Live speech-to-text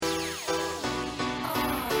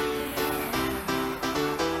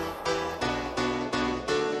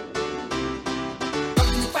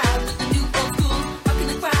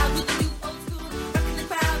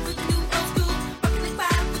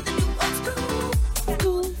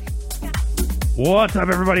What's up,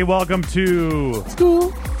 everybody? Welcome to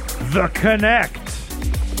The Connect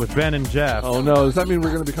with Ben and Jeff. Oh no, does that mean we're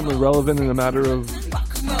going to become irrelevant in a matter of...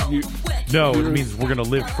 No, it means we're going to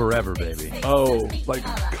live forever, baby. Oh, like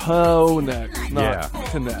connect, not Yeah.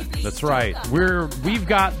 connect. That's right. We've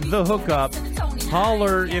got the hookup.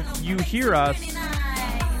 Holler if you hear us.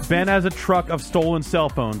 Ben has a truck of stolen cell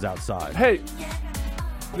phones outside. Hey,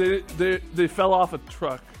 they fell off a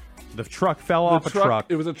truck. The truck fell off a truck.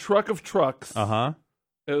 It was a truck of trucks. Uh-huh.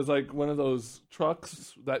 It was like one of those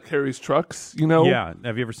trucks that carries trucks, you know? Yeah.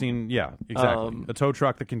 Have you ever seen... Yeah, exactly. A tow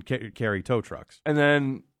truck that can carry tow trucks. And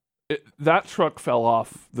then that truck fell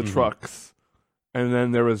off the trucks, and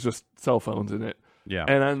then there was just cell phones in it. Yeah.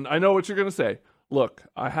 And I know what you're going to say. Look,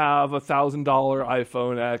 I have $1,000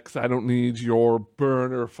 iPhone X. I don't need your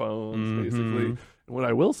burner phones, basically. And what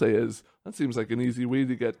I will say is, that seems like an easy way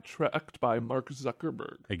to get tracked by Mark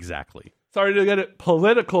Zuckerberg. Exactly. Sorry to get it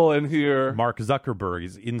political in here. Mark Zuckerberg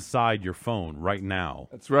is inside your phone right now.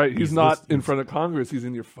 That's right. He's not in front of Congress. He's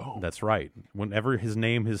in your phone. That's right. Whenever his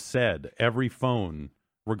name is said, every phone,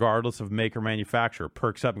 regardless of make or manufacturer,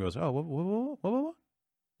 perks up and goes, oh,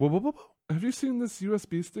 what? Have you seen this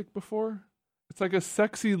USB stick before? It's like a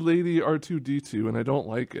sexy lady R2-D2, and I don't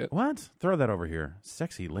like it. What? Throw that over here.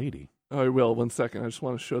 Sexy lady. Oh, I will. 1 second. I just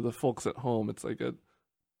want to show the folks at home. It's like a...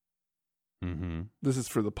 This is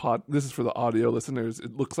for the This is for the audio listeners.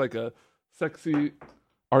 It looks like a sexy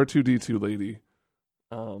R2-D2 lady.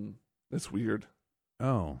 It's weird.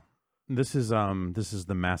 Oh. This is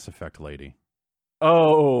the Mass Effect lady.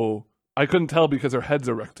 Oh, I couldn't tell because her head's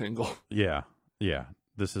a rectangle. Yeah. Yeah.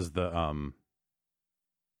 This is the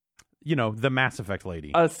the Mass Effect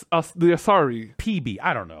lady. The Asari. PB.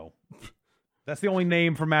 I don't know. That's the only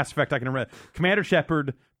name for Mass Effect I can remember. Commander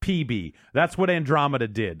Shepard, PB. That's what Andromeda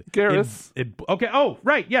did. Garrus. Okay. Oh,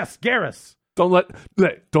 right. Yes, Garrus. Don't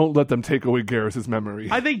let them take away Garrus's memory.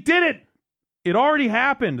 They did it. It already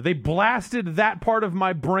happened. They blasted that part of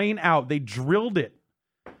my brain out. They drilled it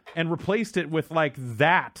and replaced it with like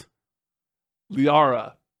that.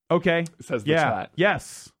 Liara. Okay. Says the chat.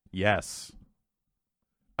 Yes.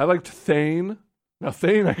 I liked Thane. Now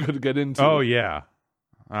Thane I could get into. Oh yeah.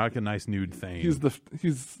 I like a nice nude Thane. He's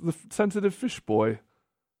the sensitive fish boy.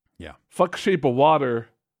 Yeah. Fuck Shape of Water.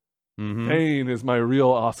 Thane is my real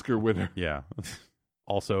Oscar winner. Yeah.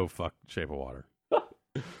 Also, fuck Shape of Water.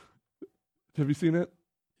 Have you seen it?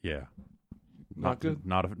 Yeah. Not good.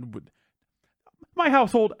 My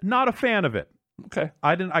household, not a fan of it. Okay.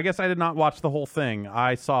 I guess I did not watch the whole thing.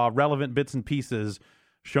 I saw relevant bits and pieces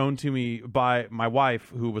shown to me by my wife,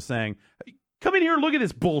 who was saying, hey, "Come in here and look at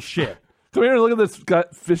this bullshit." Come here and look at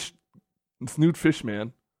this this nude fish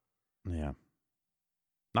man. Yeah.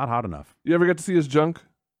 Not hot enough. You ever get to see his junk?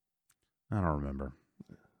 I don't remember.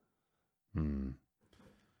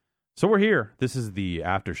 So we're here. This is the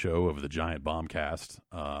after show of the Giant Bombcast,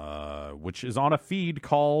 which is on a feed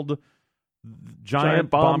called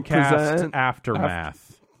Giant Bombcast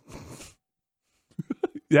Aftermath.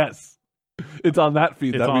 Yes. It's on that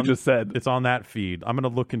feed we just said. It's on that feed. I'm going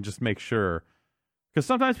to look and just make sure. Because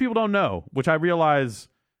sometimes people don't know, which I realize...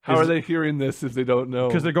 How are they hearing this if they don't know?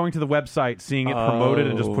 Because they're going to the website, seeing it promoted,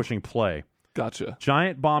 and just pushing play. Gotcha.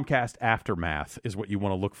 Giant Bombcast Aftermath is what you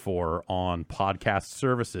want to look for on podcast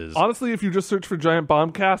services. Honestly, if you just search for Giant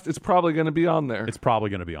Bombcast, it's probably going to be on there. It's probably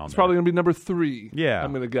going to be on there. It's probably going to be number 3. Yeah.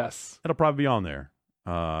 I'm going to guess. It'll probably be on there.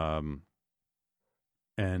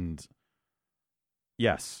 And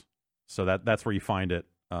yes. So that's where you find it.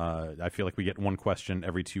 I feel like we get one question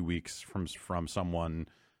every 2 weeks from someone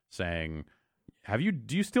saying,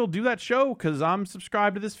 do you still do that show? Because I'm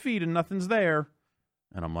subscribed to this feed and nothing's there.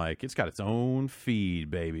 And I'm like, it's got its own feed,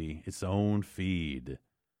 baby. Its own feed.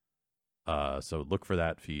 So look for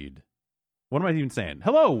that feed. What am I even saying?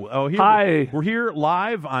 Hello. Oh, Hi. We're here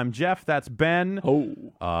live. I'm Jeff. That's Ben.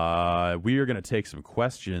 Oh. We are going to take some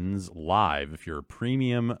questions live. If you're a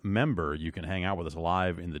premium member, you can hang out with us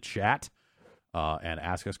live in the chat and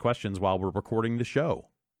ask us questions while we're recording the show.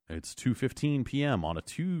 It's 2:15 p.m. on a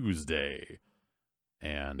Tuesday.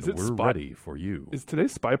 And we're ready for you. Is today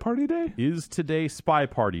Spy Party Day? Is today Spy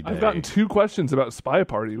Party Day? I've gotten 2 questions about Spy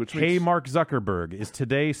Party, which Hey, Mark Zuckerberg, is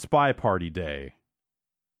today Spy Party Day?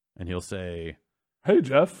 And he'll say, hey,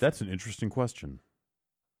 Jeff. That's an interesting question.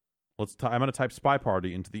 I'm going to type Spy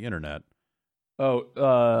Party into the internet.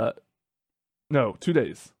 Oh, no, 2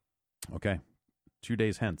 days. Okay. 2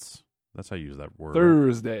 days hence. That's how you use that word.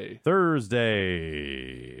 Thursday.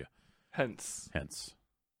 Hence.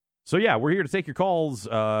 So yeah, we're here to take your calls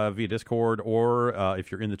via Discord, or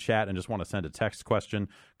if you're in the chat and just want to send a text question,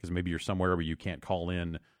 because maybe you're somewhere where you can't call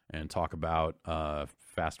in and talk about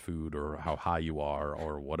fast food or how high you are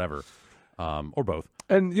or whatever. or both.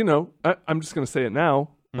 And, I'm just going to say it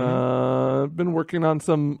now. Mm-hmm. I've been working on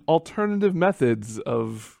some alternative methods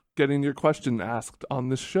of getting your question asked on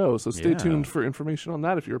this show. So stay tuned for information on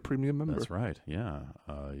that if you're a premium member. That's right. Yeah.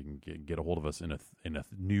 You can get a hold of us in a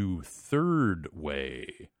new third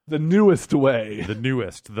way. The newest way. The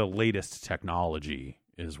newest, the latest technology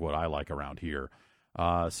is what I like around here.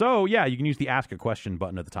 So, yeah, you can use the Ask a Question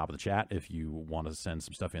button at the top of the chat if you want to send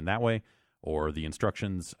some stuff in that way. Or the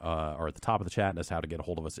instructions are at the top of the chat as how to get a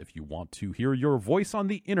hold of us if you want to hear your voice on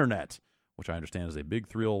the internet, which I understand is a big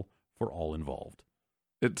thrill for all involved.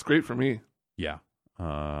 It's great for me. Yeah.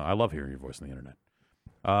 I love hearing your voice on the internet.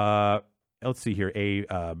 Let's see here.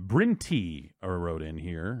 Brinty wrote in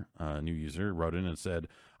here, a new user, wrote in and said,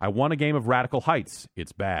 I won a game of Radical Heights.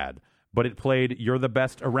 It's bad. But it played You're the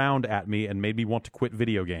Best Around at me and made me want to quit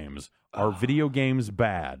video games. Are video games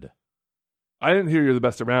bad? I didn't hear You're the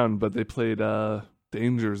Best Around, but they played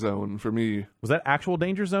Danger Zone for me. Was that actual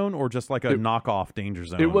Danger Zone or just like a knockoff Danger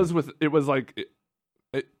Zone? It was like...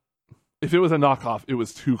 If it was a knockoff, it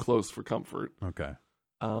was too close for comfort. Okay.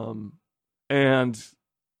 And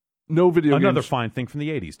no video game... Another fine thing from the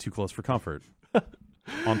 80s, Too Close for Comfort.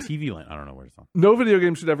 On TV Land. I don't know where it's on. No video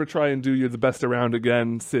game should ever try and do You're the Best Around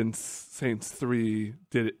again since Saints 3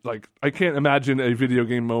 did it. Like, I can't imagine a video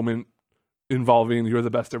game moment involving You're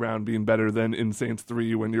the Best Around being better than in Saints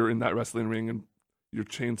 3 when you're in that wrestling ring and you're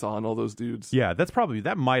chainsawing all those dudes. Yeah,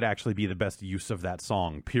 that might actually be the best use of that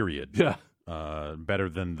song, period. Yeah. Better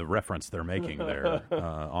than the reference they're making there,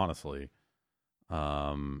 honestly.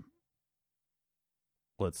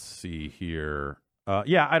 Let's see here.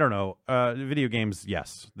 Yeah, I don't know. Video games,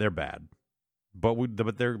 yes, they're bad, but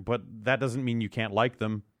that doesn't mean you can't like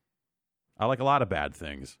them. I like a lot of bad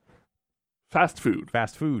things. Fast food,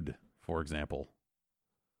 for example.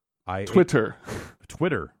 Twitter.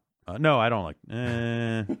 No, I don't like.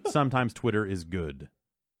 Sometimes Twitter is good.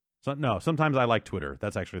 Sometimes I like Twitter.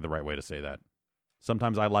 That's actually the right way to say that.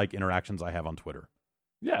 Sometimes I like interactions I have on Twitter.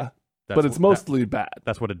 Yeah, but it's mostly bad.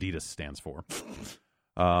 That's what Adidas stands for.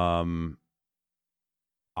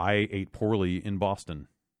 I ate poorly in Boston.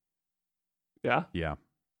 Yeah? Yeah.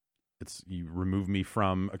 You remove me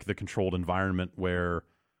from the controlled environment where,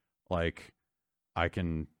 like, I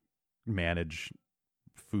can manage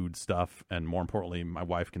food stuff, and more importantly, my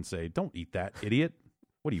wife can say, don't eat that, idiot.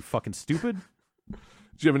 What are you, fucking stupid? Do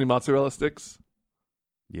you have any mozzarella sticks?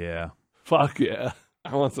 Yeah. Fuck yeah.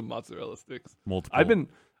 I want some mozzarella sticks. Multiple. I've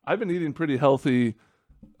been eating pretty healthy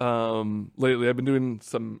lately. I've been doing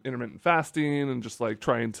some intermittent fasting and just like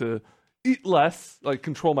trying to eat less, like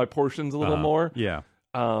control my portions a little more. Yeah.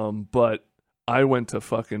 But I went to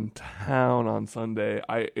fucking town on Sunday.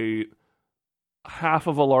 I ate half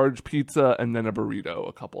of a large pizza and then a burrito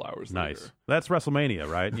a couple hours later. Nice. That's WrestleMania,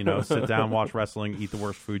 right? Sit down, watch wrestling, eat the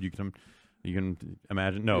worst food you can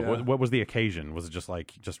imagine. No, Yeah. what was the occasion? Was it just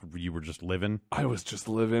you were just living? I was just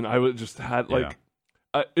living. I was just had like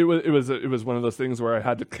it was one of those things where I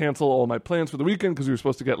had to cancel all my plans for the weekend because we were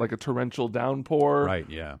supposed to get like a torrential downpour. Right,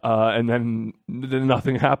 yeah. And then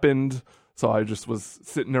nothing happened. So I just was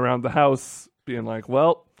sitting around the house being like,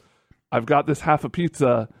 well, I've got this half a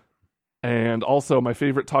pizza. And also my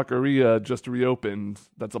favorite taqueria just reopened.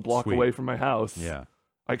 That's a block Sweet. away from my house. Yeah.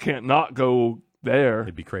 I can't not go there.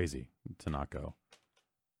 It'd be crazy to not go.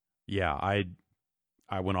 Yeah, I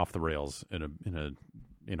went off the rails in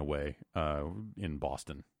a way in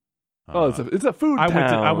Boston. It's a food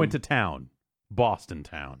town. I went to town, Boston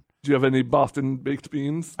town. Do you have any Boston baked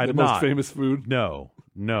beans? I the did most not. famous food? No.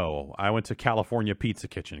 I went to California Pizza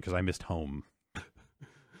Kitchen because I missed home.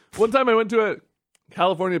 One time I went to a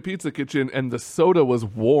California Pizza Kitchen and the soda was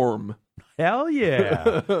warm. Hell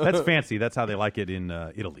yeah. That's fancy. That's how they like it in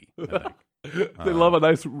Italy, I think. They love a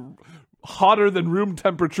nice hotter than room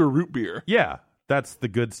temperature root beer. Yeah, that's the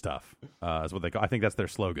good stuff. Is what they call. I think that's their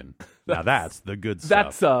slogan. Now that's the good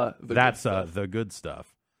stuff. That's the good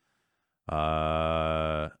stuff.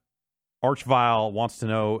 Archvile wants to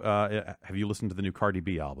know: have you listened to the new Cardi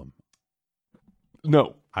B album?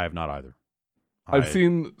 No, I have not either. I've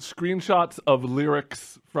seen screenshots of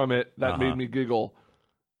lyrics from it that made me giggle.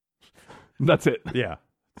 That's it. Yeah.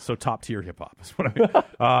 So top tier hip hop is what I mean.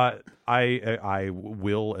 I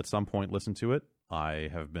will at some point listen to it. I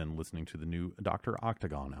have been listening to the new Dr.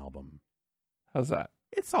 Octagon album. How's that?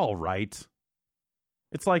 It's all right.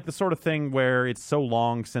 It's like the sort of thing where it's so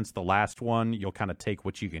long since the last one, you'll kind of take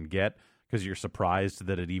what you can get because you're surprised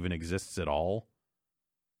that it even exists at all.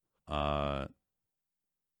 But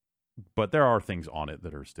there are things on it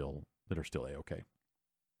that are still A-okay.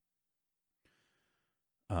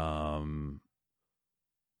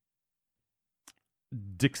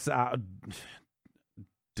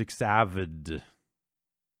 Dixavid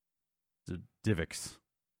Divix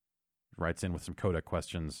writes in with some codec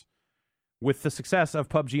questions. With the success of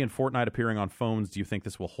PUBG and Fortnite appearing on phones, do you think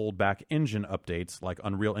this will hold back engine updates like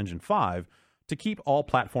Unreal Engine 5 to keep all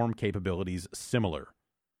platform capabilities similar?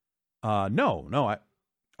 No,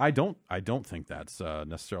 I don't think that's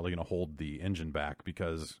necessarily going to hold the engine back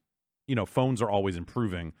because, phones are always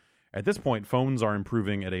improving. At this point, phones are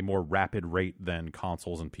improving at a more rapid rate than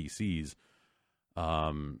consoles and PCs.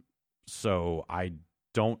 So I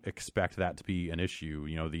don't expect that to be an issue.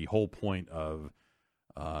 The whole point of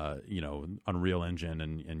Unreal Engine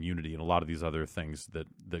and Unity and a lot of these other things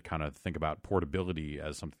that kind of think about portability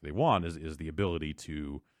as something they want is the ability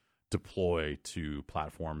to deploy to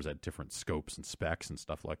platforms at different scopes and specs and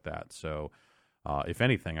stuff like that. So if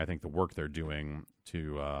anything, I think the work they're doing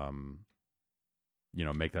to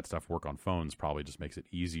make that stuff work on phones probably just makes it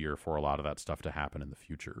easier for a lot of that stuff to happen in the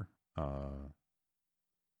future,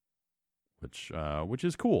 which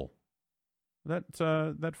is cool. That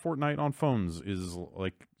Fortnite on phones is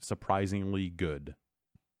like surprisingly good.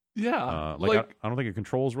 Yeah, I don't think it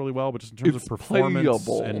controls really well, but just in terms of performance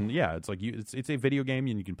playable. And it's like it's a video game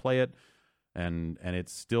and you can play it, and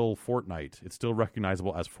it's still Fortnite. It's still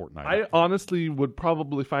recognizable as Fortnite. I honestly would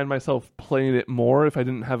probably find myself playing it more if I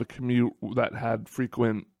didn't have a commute that had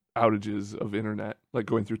frequent outages of internet, like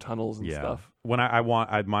going through tunnels and stuff. When I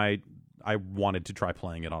wanted to try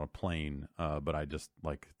playing it on a plane, but I just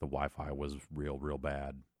the Wi-Fi was real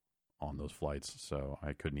bad on those flights, so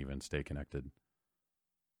I couldn't even stay connected.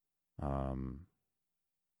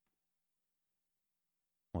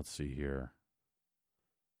 Let's see here.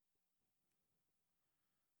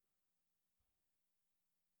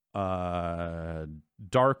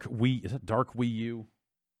 Dark Wii, is it Dark Wii U?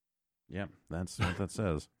 Yeah, that's what that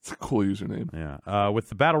says. It's a cool username. Yeah. With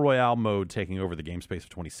the Battle Royale mode taking over the game space of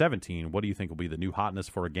 2017, what do you think will be the new hotness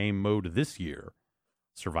for a game mode this year?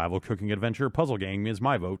 Survival, cooking, adventure, puzzle game is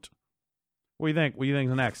my vote. What do you think? What do you think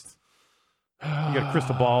is next? You got a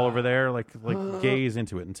crystal ball over there. Like gaze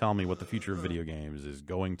into it and tell me what the future of video games is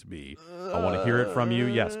going to be. I want to hear it from you.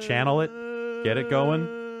 Yes, channel it. Get it going.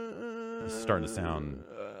 It's starting to sound...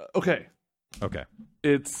 Okay.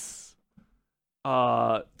 It's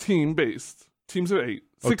team-based. Teams of 8.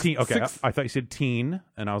 Teen. Okay, I thought you said teen,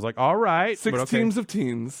 and I was like, all right. 6 teams of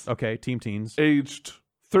teens. Okay, teens. Aged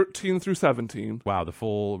 13 through 17. Wow, the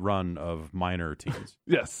full run of minor teens.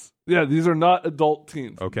 Yes. Yeah, these are not adult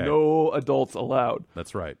teens. Okay. No adults allowed.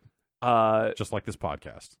 That's right. Just like this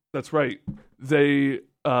podcast. That's right. They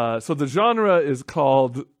so the genre is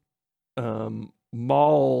called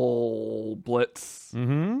Mall Blitz.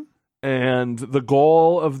 Mm-hmm. And the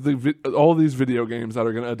goal of all these video games that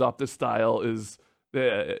are going to adopt this style is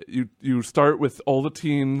you start with all the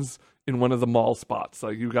teens in one of the mall spots.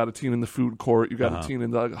 Like you got a teen in the food court, you got a teen in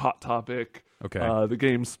the Hot Topic, okay, the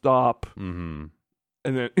GameStop, mm-hmm.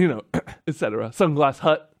 and then etc. Sunglass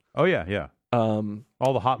Hut. Oh yeah. All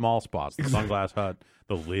the hot mall spots, the Sunglass Hut,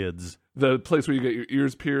 the Lids, the place where you get your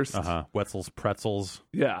ears pierced. Wetzel's Pretzels.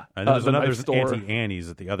 Yeah, and there's Auntie Annie's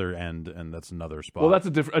at the other end, and that's another spot. Well, that's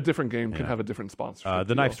a different game. Can have a different sponsor.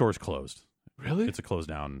 The knife store is closed. Really? It's a closed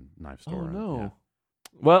down knife store. Oh no. Yeah.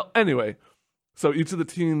 Well, anyway, so each of the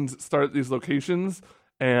teens start at these locations,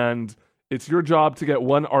 and it's your job to get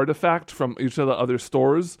one artifact from each of the other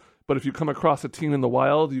stores. But if you come across a teen in the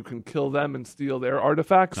wild, you can kill them and steal their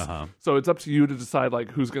artifacts. So it's up to you to decide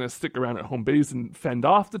who's going to stick around at home base and fend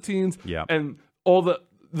off the teens. Yeah. And all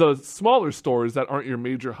the smaller stores that aren't your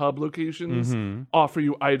major hub locations offer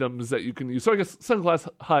you items that you can use. So I guess Sunglass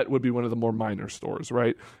Hut would be one of the more minor stores,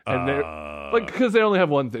 right? And they're because they only have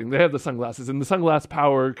one thing. They have the sunglasses, and the sunglass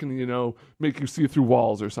power can make you see through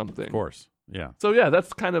walls or something. Of course. Yeah. So yeah,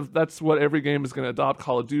 that's what every game is going to adopt.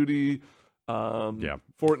 Call of Duty.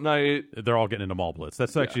 Fortnite. They're all getting into Mall Blitz.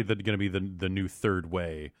 That's actually going to be the new third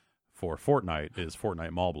way for Fortnite is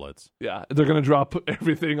Fortnite Mall Blitz. Yeah, they're going to drop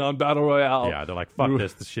everything on Battle Royale. Yeah, they're like, fuck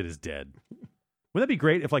this. This shit is dead. Wouldn't that be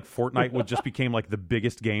great if Fortnite would just became the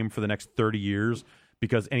biggest game for the next 30 years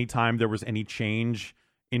because anytime there was any change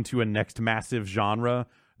into a next massive genre,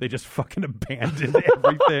 they just fucking abandoned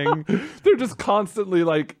everything. They're just constantly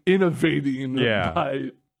innovating. Yeah.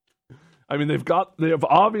 I mean, they have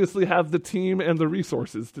obviously have the team and the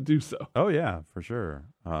resources to do so. Oh yeah, for sure.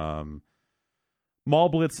 Mall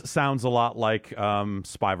Blitz sounds a lot like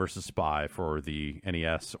Spy vs. Spy for the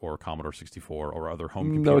NES or Commodore 64 or other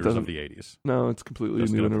home computers of the 80s. No, it's completely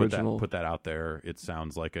new and original. Put that out there. It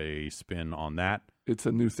sounds like a spin on that. It's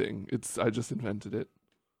a new thing. I just invented it.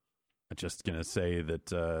 I'm just gonna say that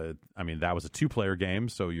that was a 2-player game,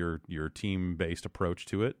 so your team-based approach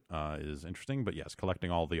to it is interesting. But yes,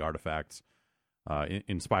 collecting all the artifacts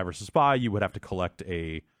In Spy vs. Spy, you would have to collect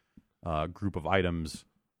a group of items,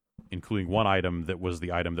 including one item that was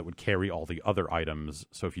the item that would carry all the other items.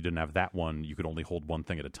 So if you didn't have that one, you could only hold one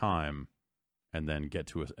thing at a time and then get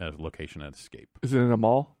to a location and escape. Is it in a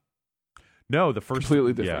mall? No, the first...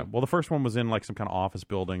 Completely different. Yeah, well, the first one was in like some kind of office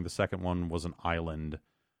building. The second one was an island.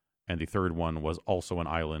 And the third one was also an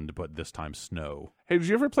island, but this time snow. Hey, did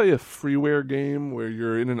you ever play a freeware game where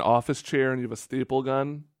you're in an office chair and you have a staple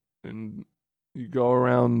gun and you go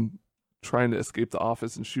around trying to escape the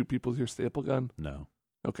office and shoot people with your staple gun? No.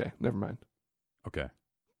 Okay, never mind. Okay.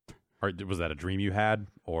 Was that a dream you had?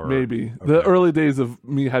 Or Maybe. Okay. The early days of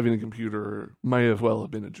me having a computer might as well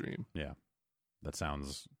have been a dream. Yeah. That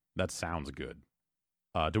sounds good.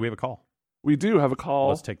 Do we have a call? We do have a call.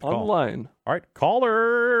 Let's take the on call. the line. All right,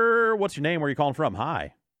 caller. What's your name? Where are you calling from?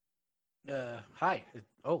 Hi. Hi.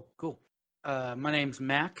 Oh, cool. My name's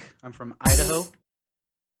Mac. I'm from Idaho.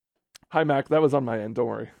 Hi, Mac. That was on my end. Don't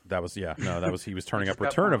worry. That was he was turning up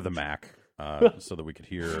Forgot Return one. of the Mac so that we could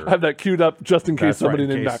hear. I have that queued up just in case That's right, somebody in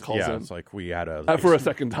named case- Mac calls yeah, in. it's like we had For a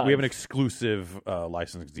second time. We have an exclusive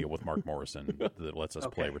licensing deal with Mark Morrison that lets us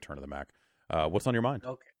play Okay. Return of the Mac. What's on your mind?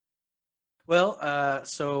 Okay. Well,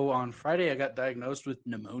 so on Friday I got diagnosed with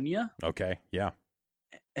pneumonia. Okay, yeah.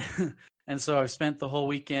 And so I've spent the whole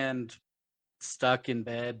weekend stuck in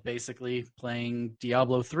bed basically playing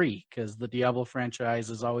Diablo 3 because the Diablo franchise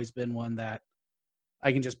has always been one that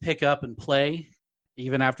I can just pick up and play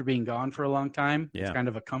even after being gone for a long time. Yeah. It's kind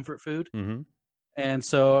of a comfort food. Mm-hmm. And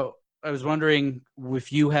so I was wondering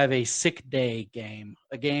if you have a sick day game,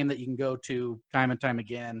 a game that you can go to time and time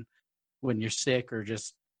again when you're sick or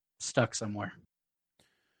just stuck somewhere.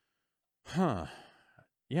 Huh.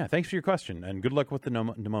 Yeah, thanks for your question, and good luck with the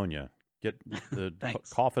pneumonia. Get the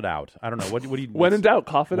Thanks. cough it out. I don't know. What do you... When in doubt,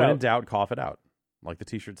 cough it When out. in doubt, cough it out. Like the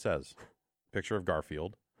T-shirt says. Picture of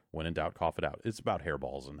Garfield. When in doubt, cough it out. It's about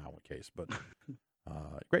hairballs in that one case, but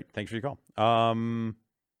great. Thanks for your call.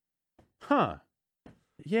 Huh.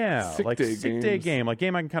 Yeah, Sick like day sick day games. game, like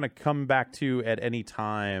game I can kind of come back to at any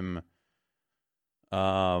time.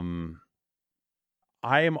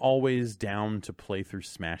 I am always down to play through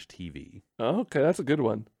Smash TV. Oh, okay, that's a good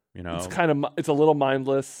one. You know, It's a little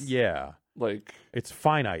mindless. yeah. Like, It's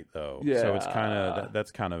finite though, so it's Yeah. kind of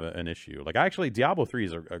that's kind of an issue. Like actually, Diablo 3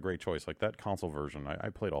 is a great choice. Like that console version, I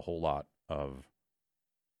played a whole lot of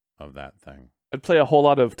that thing. I'd play a whole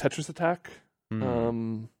lot of Tetris Attack.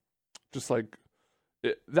 Mm. Just like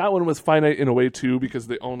that one was finite in a way too, because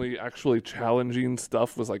the only actually challenging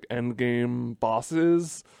stuff was like end game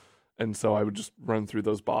bosses, and so I would just run through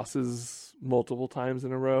those bosses multiple times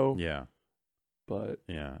in a row. Yeah, But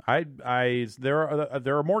yeah.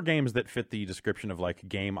 There are more games that fit the description of like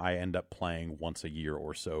game I end up playing once a year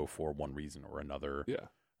or so for one reason or another. yeah,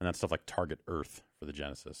 And that's stuff like Target Earth for the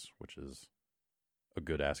Genesis, which is a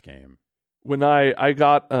good ass game. when I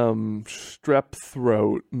got strep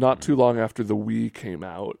throat not too long after the Wii came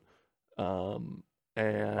out, and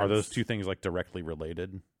Are those two things like directly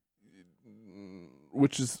related?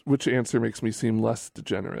 which answer makes me seem less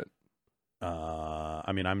degenerate?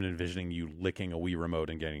 I mean, I'm envisioning you licking a Wii remote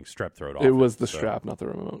and getting strep throat off. It was the so- strap, not the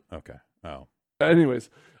remote. Okay. Oh, Anyways,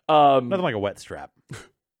 nothing like a wet strap.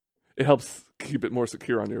 it helps keep it more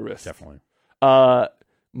secure on your wrist. Definitely. I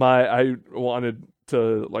wanted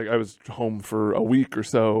to, like, I was home for a week or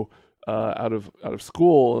so out of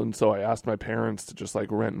school, and so I asked my parents to just like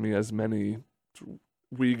rent me as many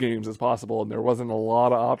Wii games as possible, and there wasn't a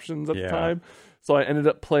lot of options at Yeah. the time. So I ended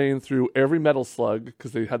up playing through every Metal Slug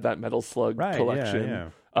because they had that Metal Slug Right.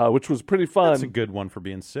 collection, Yeah. which was pretty fun. That's a good one for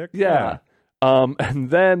being sick. Yeah. And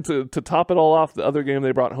then to top it all off, the other game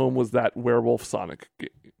they brought home was that Werewolf Sonic game.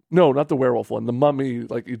 No, not the werewolf one. The mummy,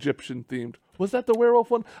 like Egyptian themed. Was that the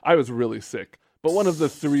werewolf one? I was really sick. But one of the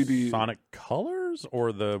 3D Sonic Colors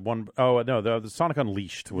or the one oh no, the Sonic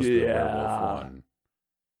Unleashed was the werewolf one.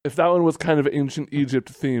 If that one was kind of ancient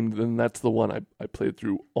Egypt themed, then that's the one I played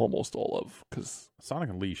through almost all of. Because Sonic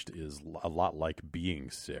Unleashed is a lot like being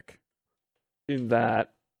sick. in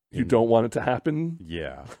that you In- don't want it to happen.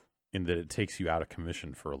 Yeah. In that it takes you out of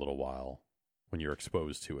commission for a little while when you're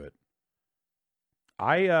exposed to it.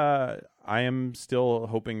 I am still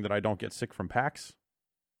hoping that I don't get sick from PAX.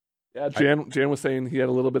 Yeah, Jan was saying he had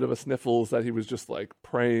a little bit of a sniffles that he was just like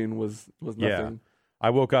praying was nothing. Yeah. I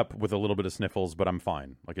woke up with a little bit of sniffles, but I'm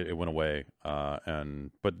fine. Like it went away.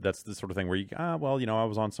 But that's the sort of thing where you, I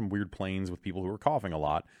was on some weird planes with people who were coughing a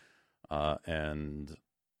lot, and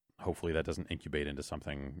hopefully that doesn't incubate into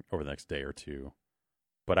something over the next day or two.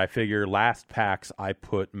 But I figure last PAX I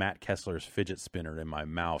put Matt Kessler's fidget spinner in my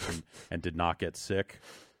mouth and did not get sick.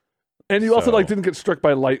 And you also So- didn't get struck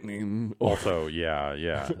by lightning, or Also,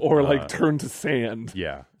 yeah. or turn to sand.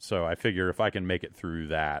 Yeah. So I figure if I can make it through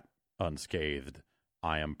that unscathed,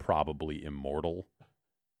 I am probably immortal.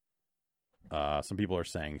 Some people are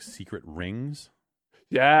saying secret rings.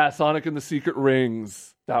 Yeah, Sonic and the Secret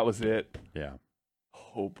Rings. That was it. Yeah.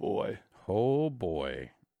 Oh boy. Oh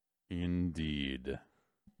boy. Indeed.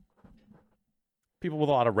 People with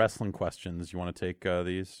a lot of wrestling questions. You want to take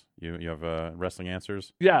these? You have wrestling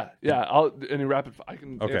answers? Yeah. Any rapid? I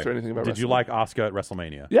can answer anything about. Did you wrestling. like Asuka at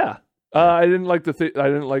WrestleMania? Yeah. I didn't like I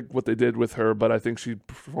didn't like what they did with her, but I think she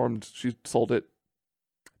performed. She sold it.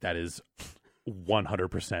 That is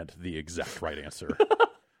 100% the exact right answer.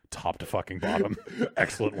 Top to fucking bottom.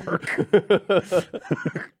 Excellent work.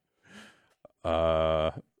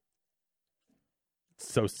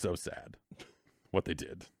 So sad what they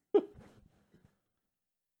did.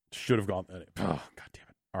 Should have gone. Oh, God damn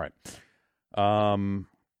it. All right.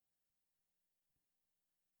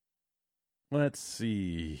 Let's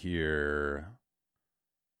see here.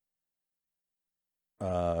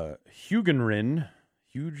 Hugenrin.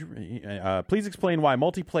 Please explain why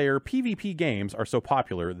multiplayer PvP games are so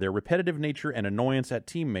popular. Their repetitive nature and annoyance at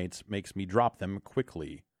teammates makes me drop them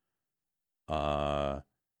quickly. I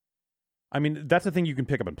mean, that's the thing you can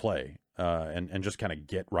pick up and play, and just kind of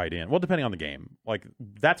get right in. Well, depending on the game. Like,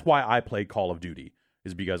 that's why I play Call of Duty,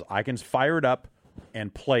 is because I can fire it up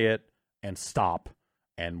and play it and stop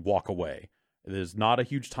and walk away. It is not a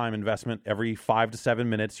huge time investment. Every 5 to 7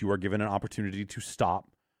 minutes, you are given an opportunity to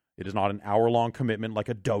stop. It is not an hour-long commitment like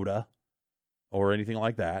a Dota or anything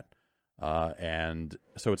like that. And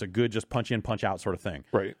so it's a good just punch in, punch out sort of thing.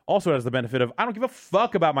 Right. Also, it has the benefit of I don't give a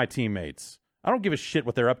fuck about my teammates. I don't give a shit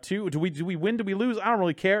what they're up to. Do we win? Do we lose? I don't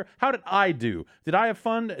really care. How did I do? Did I have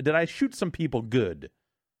fun? Did I shoot some people good?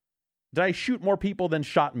 Did I shoot more people than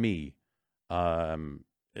shot me?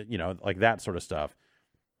 Like that sort of stuff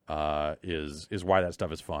is why that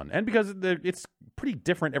stuff is fun. And because it's pretty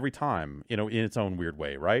different every time, in its own weird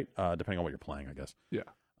way, right? Depending on what you're playing, I guess. Yeah.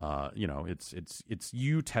 It's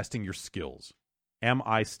you testing your skills. Am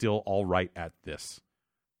I still all right at this?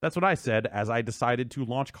 That's what I said as I decided to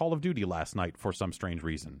launch Call of Duty last night for some strange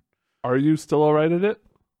reason. Are you still all right at it?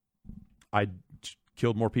 I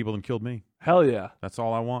killed more people than killed me. Hell yeah. That's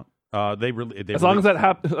all I want. As long as that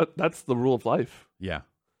happens, that's the rule of life. Yeah.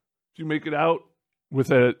 If you make it out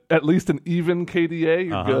with at least an even KDA,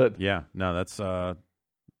 you're good. Yeah. No, that's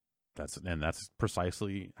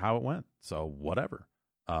precisely how it went. So whatever.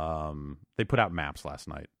 They put out maps last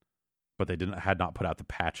night, but they had not put out the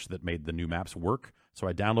patch that made the new maps work. So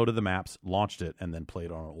I downloaded the maps, launched it, and then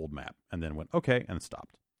played on an old map, and then went okay and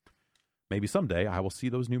stopped. Maybe someday I will see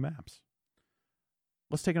those new maps.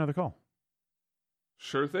 Let's take another call.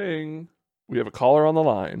 Sure thing. We have a caller on the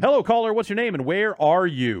line. Hello, caller. What's your name and where are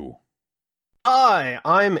you? Hi,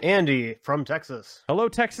 I'm Andy from Texas. Hello,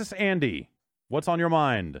 Texas Andy. What's on your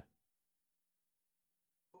mind?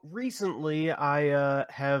 Recently, I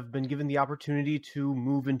have been given the opportunity to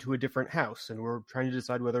move into a different house, and we're trying to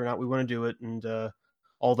decide whether or not we want to do it and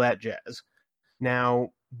all that jazz. Now,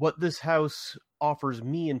 what this house offers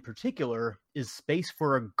me in particular is space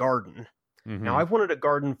for a garden. Mm-hmm. Now, I've wanted a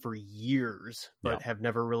garden for years, but Yeah. have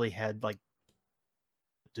never really had,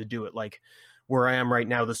 to do it. Like, where I am right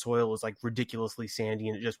now, the soil is, ridiculously sandy,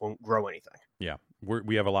 and it just won't grow anything. Yeah,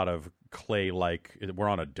 we have a lot of clay-like. We're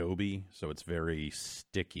on Adobe, so it's very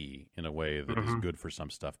sticky in a way that is good for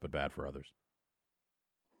some stuff, but bad for others.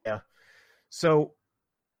 Yeah. So,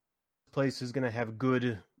 this place is going to have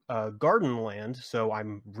good garden land, so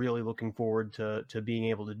I'm really looking forward to being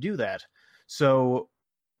able to do that. So,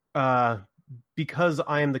 because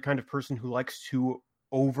I am the kind of person who likes to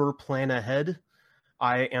over-plan ahead,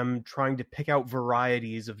 I am trying to pick out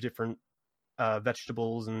varieties of different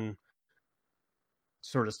vegetables and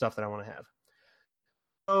sort of stuff that I want to have.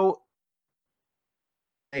 So,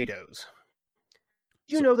 tomatoes.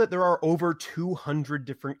 Do you know that there are over 200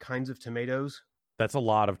 different kinds of tomatoes? That's a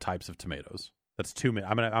lot of types of tomatoes. That's too many.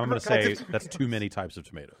 I'm gonna Kinds say of that's too tomatoes. many types of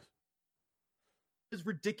tomatoes. It's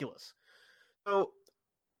ridiculous. So,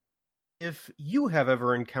 if you have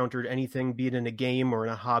ever encountered anything, be it in a game or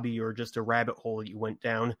in a hobby or just a rabbit hole that you went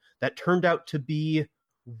down, that turned out to be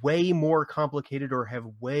way more complicated or have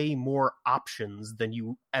way more options than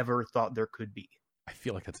you ever thought there could be. I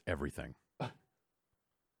feel like that's everything.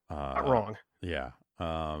 Not wrong. Yeah.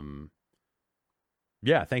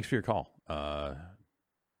 Yeah. Thanks for your call.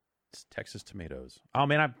 It's Texas tomatoes. Oh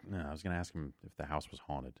man, I was gonna ask him if the house was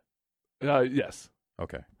haunted. Yes.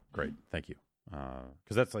 Okay, great. Thank you.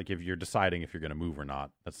 Because that's like if you're deciding if you're going to move or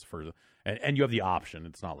not. That's for and you have the option.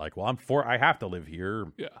 It's not like, well, I have to live here.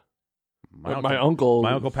 Yeah. My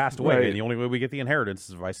uncle passed away, right. and the only way we get the inheritance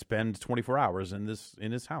is if I spend 24 hours in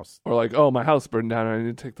his house. Or like, oh, my house burned down, and I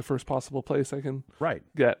need to take the first possible place I can Right.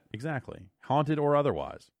 get. Exactly. Haunted or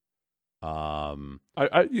otherwise. Wait, I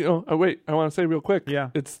want to say real quick.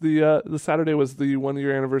 Yeah. It's the Saturday was the 1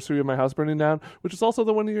 year anniversary of my house burning down, which is also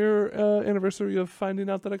the 1 year anniversry of finding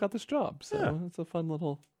out that I got this job. So it's a fun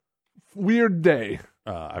little weird day.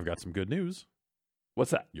 I've got some good news.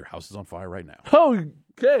 What's that? Your house is on fire right now.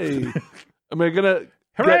 Okay. Am I gonna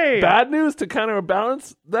Hooray! get bad news to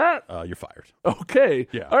counterbalance that? You're fired. Okay.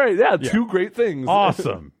 Yeah. All right. Yeah. Two great things.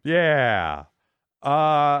 Awesome. Yeah.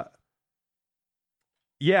 Yeah.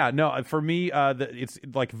 No, for me, it's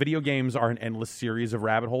like video games are an endless series of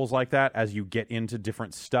rabbit holes like that. As you get into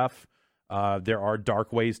different stuff, there are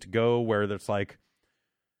dark ways to go where there's like,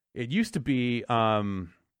 it used to be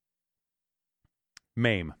MAME.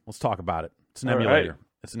 Let's talk about it. It's an emulator. Right.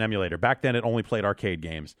 It's an emulator. Back then, it only played arcade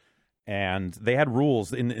games, and they had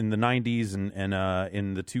rules in the 90s and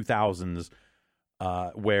in the 2000s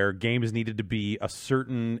where games needed to be a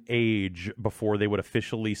certain age before they would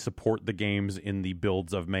officially support the games in the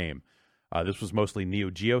builds of MAME. This was mostly Neo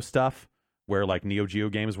Geo stuff, where like Neo Geo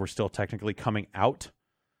games were still technically coming out.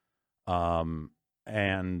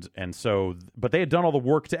 And so, but they had done all the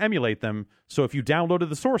work to emulate them. So if you downloaded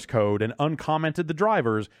the source code and uncommented the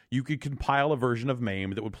drivers, you could compile a version of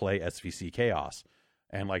MAME that would play SVC Chaos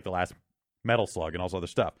and like the last Metal Slug and all this other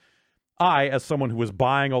stuff. I, as someone who was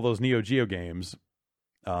buying all those Neo Geo games,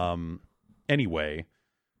 anyway,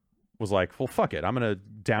 was like, well, fuck it. I'm going to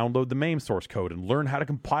download the MAME source code and learn how to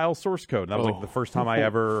compile source code. And that was like the first time I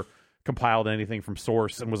ever compiled anything from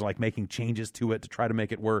source and was like making changes to it to try to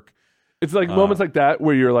make it work. It's like moments like that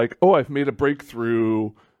where you're like, oh, I've made a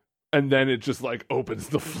breakthrough, and then it just like opens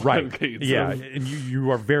the floodgates. Yeah, and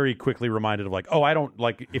you are very quickly reminded of like, oh, I don't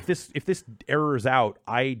like if this errors out,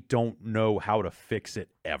 I don't know how to fix it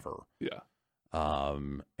ever. Yeah.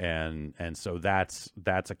 And so that's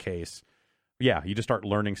a case. Yeah, you just start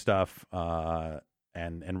learning stuff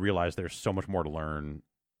and realize there's so much more to learn.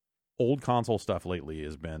 Old console stuff lately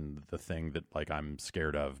has been the thing that like I'm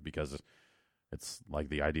scared of because it's like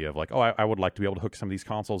the idea of like, oh, I would like to be able to hook some of these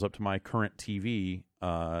consoles up to my current TV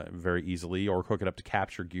very easily, or hook it up to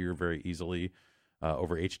capture gear very easily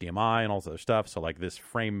over HDMI and all this other stuff. So like this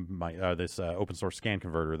this open source scan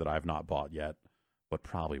converter that I've not bought yet, but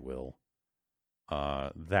probably will.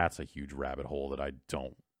 That's a huge rabbit hole that I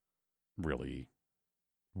don't really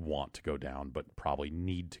want to go down, but probably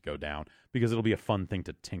need to go down because it'll be a fun thing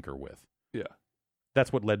to tinker with. Yeah.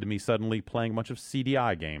 That's what led to me suddenly playing a bunch of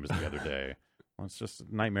CDI games the other day. Well, it's just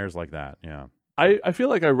nightmares like that. Yeah. I feel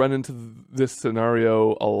like I run into this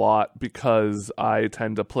scenario a lot because I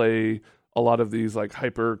tend to play a lot of these like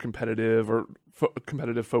hyper competitive or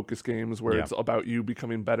competitive focus games where it's about you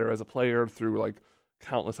becoming better as a player through like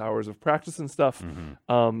countless hours of practice and stuff.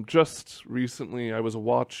 Mm-hmm. Just recently I was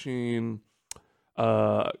watching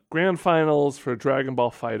grand finals for Dragon Ball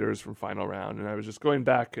FighterZ from Final Round, and I was just going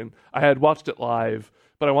back, and I had watched it live,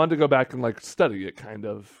 but I wanted to go back and like study it kind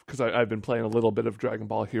of because I've been playing a little bit of Dragon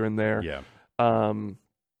Ball here and there. Yeah.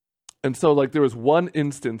 And so like there was one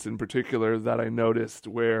instance in particular that I noticed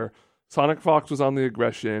where Sonic Fox was on the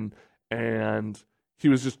aggression and he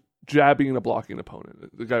was just jabbing and blocking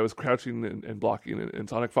opponent. The guy was crouching and blocking, and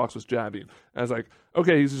Sonic Fox was jabbing. And I was like,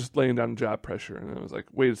 okay, he's just laying down jab pressure. And I was like,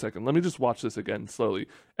 wait a second, let me just watch this again slowly.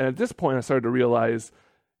 And at this point, I started to realize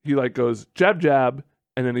he like goes jab, jab,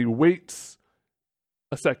 and then he waits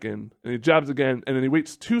a second, and he jabs again, and then he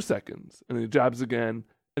waits 2 seconds, and then he jabs again,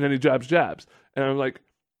 and then he jabs. And I'm like,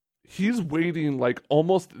 he's waiting like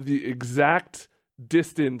almost the exact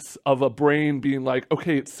distance of a brain being like,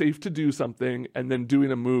 okay, it's safe to do something, and then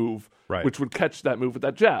doing a move, right, which would catch that move with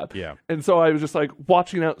that jab. Yeah. And so I was just like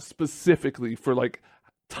watching out specifically for like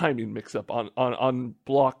timing mix up on an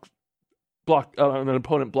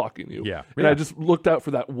opponent blocking you. Yeah. And I just looked out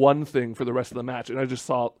for that one thing for the rest of the match, and I just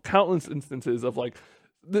saw countless instances of like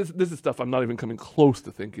this is stuff I'm not even coming close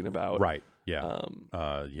to thinking about. Right. Yeah.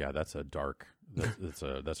 Yeah, that's a dark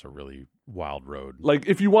that's a really wild road. Like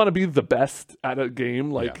if you want to be the best at a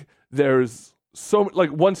game, like there's so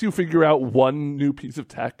like once you figure out one new piece of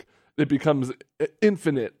tech, it becomes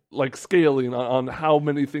infinite, like scaling on how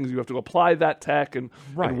many things you have to apply that tech and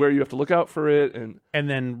where you have to look out for it, and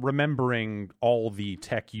then remembering all the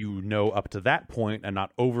tech you know up to that point and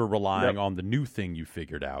not over relying on the new thing you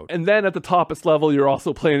figured out. And then at the toppest level, you're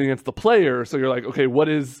also playing against the player, so you're like, okay, what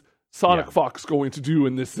is Sonic Fox going to do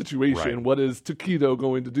in this situation? Right. What is Taquito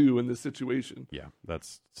going to do in this situation? Yeah,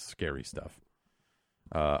 that's scary stuff.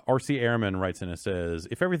 RC Airman writes in and says,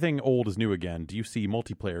 if everything old is new again, do you see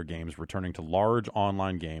multiplayer games returning to large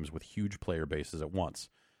online games with huge player bases at once?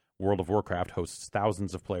 World of Warcraft hosts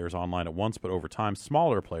thousands of players online at once, but over time,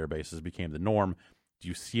 smaller player bases became the norm. Do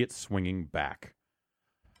you see it swinging back?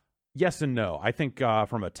 Yes and no. I think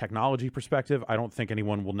from a technology perspective, I don't think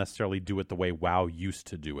anyone will necessarily do it the way WoW used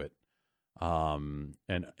to do it. And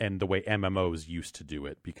the way MMOs used to do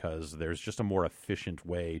it, because there's just a more efficient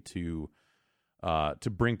way to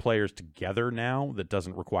bring players together now that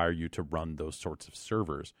doesn't require you to run those sorts of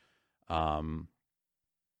servers.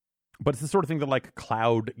 But it's the sort of thing that like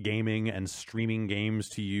cloud gaming and streaming games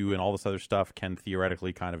to you and all this other stuff can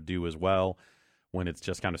theoretically kind of do as well, when it's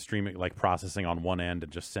just kind of streaming, like processing on one end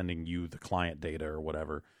and just sending you the client data or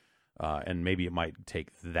whatever. And maybe it might take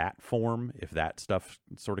that form if that stuff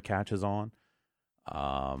sort of catches on.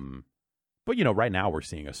 But, right now we're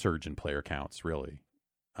seeing a surge in player counts, really.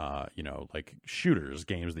 Like shooters,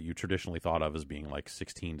 games that you traditionally thought of as being like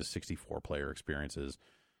 16 to 64 player experiences.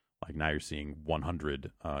 Like now you're seeing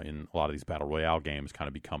 100 in a lot of these battle royale games kind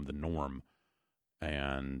of become the norm.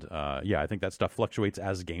 And I think that stuff fluctuates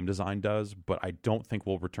as game design does, but I don't think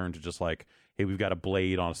we'll return to just like, hey, we've got a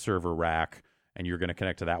blade on a server rack and you're going to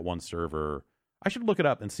connect to that one server. I should look it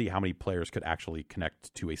up and see how many players could actually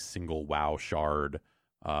connect to a single WoW shard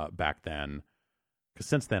back then. Because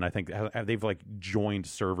since then, I think they've like joined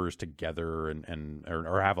servers together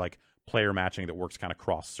or have like player matching that works kind of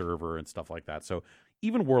cross server and stuff like that. So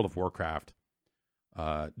even World of Warcraft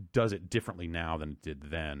does it differently now than it did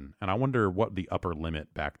then. And I wonder what the upper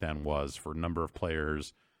limit back then was for number of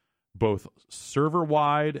players, both server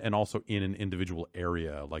wide and also in an individual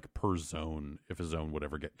area, like per zone, if a zone would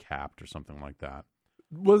ever get capped or something like that.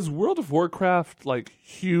 Was World of Warcraft like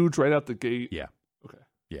huge right out the gate? Yeah. Okay.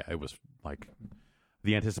 Yeah, it was like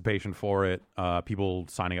the anticipation for it, people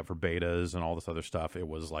signing up for betas and all this other stuff. It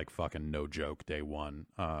was like fucking no joke day one.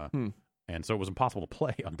 And so it was impossible to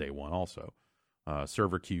play on day one also.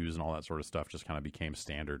 Server queues and all that sort of stuff just kind of became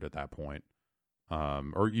standard at that point.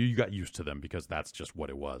 Or you got used to them because that's just what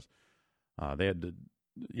it was. They had to,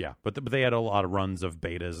 but they had a lot of runs of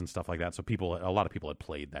betas and stuff like that. So a lot of people had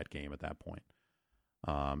played that game at that point.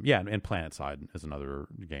 And PlanetSide is another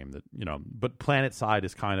game that, but PlanetSide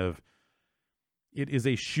is kind of, it is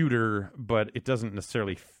a shooter, but it doesn't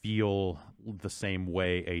necessarily feel the same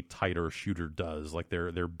way a tighter shooter does. Like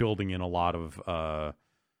they're building in a lot of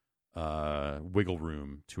wiggle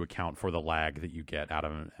room to account for the lag that you get out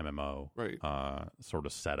of an MMO, right? Sort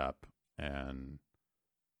of setup and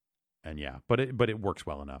but it works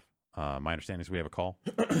well enough. My understanding is we have a call.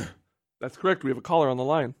 That's correct. We have a caller on the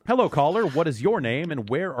line. Hello, caller. What is your name and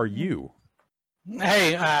where are you?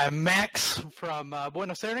 Hey, Max from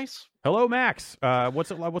Buenos Aires. Hello, Max.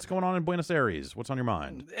 What's going on in Buenos Aires? What's on your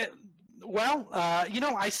mind?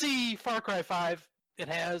 I see Far Cry 5. It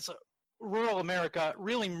has rural America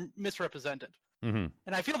really misrepresented. Mm-hmm.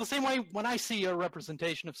 And I feel the same way when I see a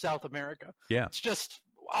representation of South America. Yeah. It's just,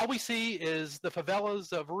 all we see is the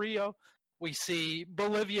favelas of Rio. We see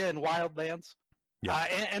Bolivia and wildlands. Yeah.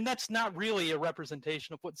 And that's not really a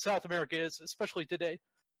representation of what South America is, especially today.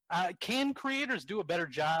 Can creators do a better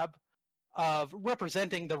job of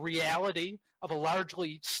representing the reality of a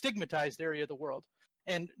largely stigmatized area of the world?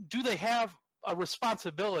 And do they have a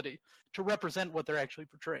responsibility to represent what they're actually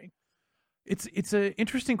portraying? It's an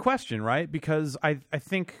interesting question, right? Because I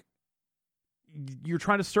think you're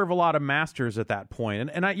trying to serve a lot of masters at that point.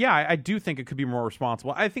 And I do think it could be more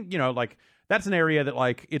responsible. I think, like that's an area that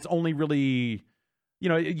like it's only really,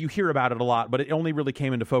 you hear about it a lot, but it only really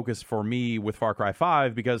came into focus for me with Far Cry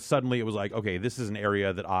 5 because suddenly it was like, okay, this is an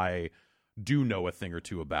area that I do know a thing or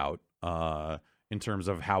two about in terms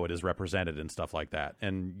of how it is represented and stuff like that.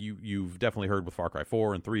 And you've definitely heard with Far Cry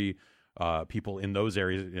 4 and 3, people in those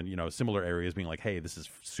areas and similar areas being like, hey, this is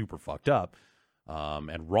super fucked up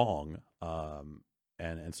and wrong.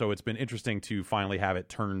 And so it's been interesting to finally have it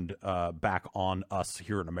turned back on us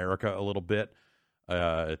here in America a little bit.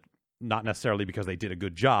 Not necessarily because they did a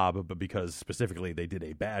good job, but because specifically they did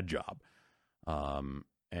a bad job. And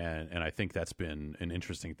I think that's been an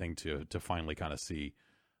interesting thing to finally kind of see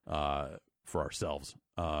for ourselves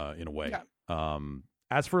in a way. Yeah.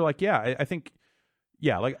 As for like, I think,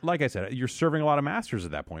 like I said, you're serving a lot of masters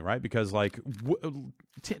at that point, right? Because like,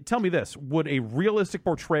 tell me this: would a realistic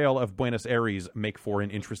portrayal of Buenos Aires make for an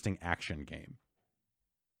interesting action game?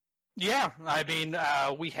 Yeah, I mean,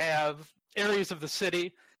 we have areas of the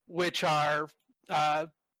city which are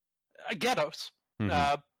ghettos.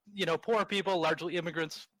 Mm-hmm. Poor people, largely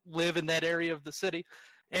immigrants, live in that area of the city.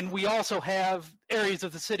 And we also have areas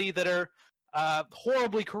of the city that are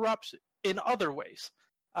horribly corrupt in other ways.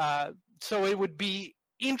 So it would be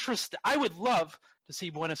I would love to see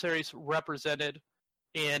Buenos Aires represented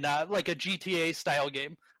in like a GTA style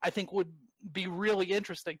game. I think would be really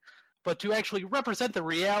interesting. But to actually represent the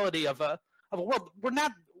reality of a world, we're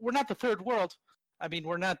not the third world. I mean,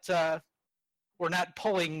 we're not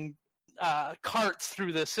pulling carts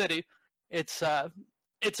through the city. It's a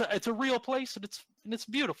real place, and it's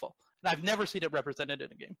beautiful. And I've never seen it represented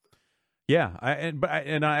in a game. Yeah,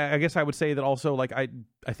 I guess I would say that also, like, I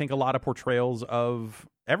think a lot of portrayals of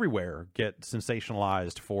everywhere get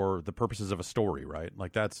sensationalized for the purposes of a story, right?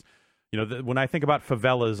 Like, that's, when I think about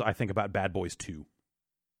favelas, I think about Bad Boys 2.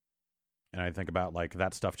 And I think about, like,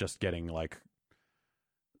 that stuff just getting, like,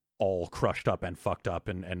 all crushed up and fucked up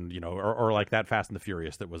and or like that Fast and the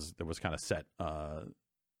Furious that was kind of set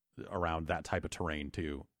around that type of terrain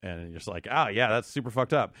too, and you're just like, yeah, that's super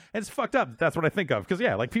fucked up. And it's fucked up. That's what I think of, because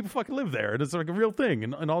yeah, like, people fucking live there, and it's like a real thing,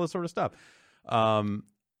 and all this sort of stuff.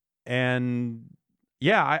 And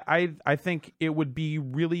yeah, I think it would be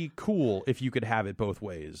really cool if you could have it both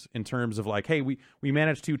ways, in terms of like, hey, we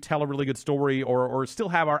managed to tell a really good story, or still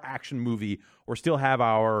have our action movie, or still have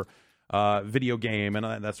our video game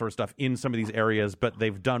and that sort of stuff in some of these areas, but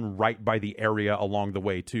they've done right by the area along the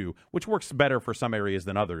way too, which works better for some areas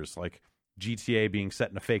than others. Like GTA being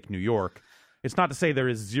set in a fake New York. It's not to say there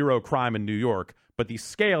is zero crime in New York, but the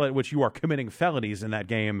scale at which you are committing felonies in that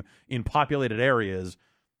game in populated areas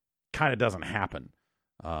kind of doesn't happen.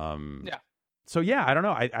 Yeah. So yeah, I don't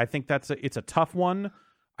know. I think it's a tough one.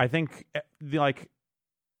 I think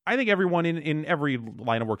everyone in every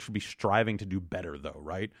line of work should be striving to do better, though,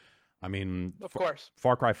 right? I mean, of course,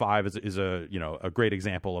 Far Cry 5 is a great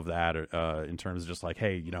example of that, in terms of just like,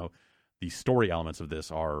 hey, the story elements of this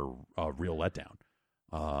are a real letdown,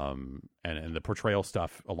 and the portrayal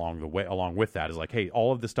stuff along with that is like, hey,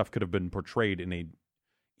 all of this stuff could have been portrayed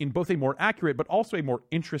in both a more accurate but also a more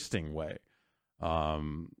interesting way.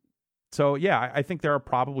 So yeah, I think there are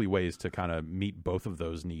probably ways to kind of meet both of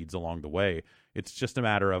those needs along the way. It's just a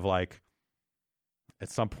matter of, like, at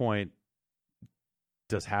some point,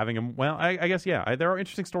 does having them, well, I guess, yeah, there are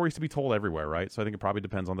interesting stories to be told everywhere, right? So I think it probably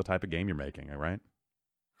depends on the type of game you're making, right?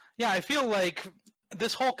 Yeah, I feel like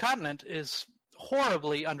this whole continent is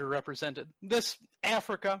horribly underrepresented. This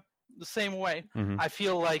Africa, the same way. Mm-hmm. I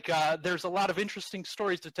feel like there's a lot of interesting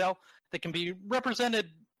stories to tell that can be represented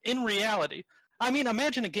in reality. I mean,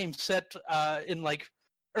 imagine a game set in like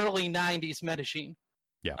early 90s Medellin.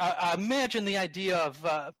 Yeah. Imagine the idea of,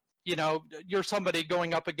 you're somebody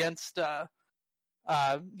going up against, a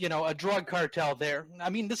drug cartel there. I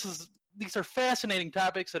mean, these are fascinating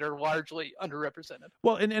topics that are largely underrepresented.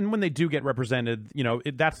 Well, and when they do get represented,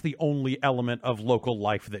 that's the only element of local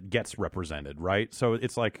life that gets represented, right? So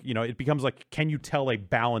it's like, it becomes like, can you tell a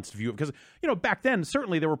balanced view? Because, back then,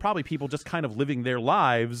 certainly there were probably people just kind of living their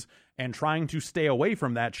lives and trying to stay away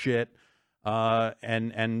from that shit,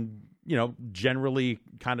 and generally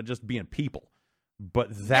kind of just being people. But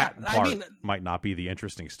that part might not be the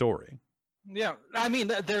interesting story. Yeah, I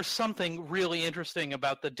mean, there's something really interesting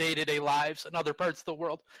about the day-to-day lives in other parts of the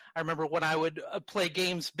world. I remember when I would play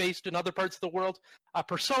games based in other parts of the world,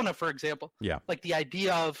 Persona, for example. Yeah. Like the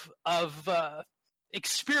idea of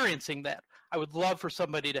experiencing that. I would love for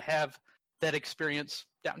somebody to have that experience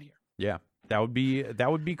down here. Yeah, that would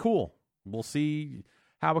be cool. We'll see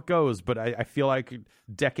how it goes, but I feel like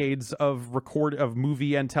decades of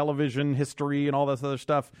movie and television history and all this other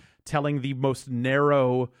stuff, telling the most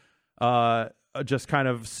narrow, just kind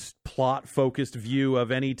of plot-focused view of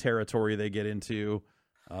any territory they get into.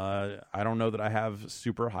 I don't know that I have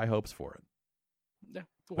super high hopes for it. Yeah.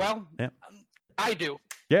 Well, yeah. I do.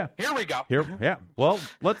 Yeah. Here we go. Yeah. Well,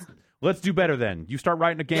 let's do better then. You start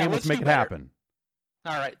writing a game. Let's make it happen.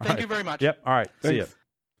 All right. Thank you very much. Yep. All right. Thanks. See ya.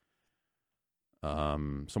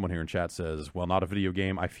 Someone here in chat says, well, not a video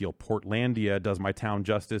game. I feel Portlandia does my town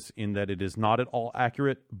justice in that it is not at all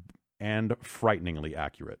accurate and frighteningly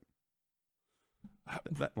accurate.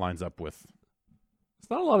 That lines up with... There's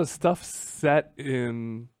not a lot of stuff set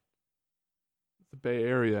in the Bay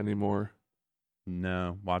Area anymore.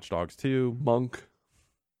 No. Watch Dogs 2. Monk.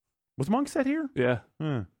 Was Monk set here? Yeah.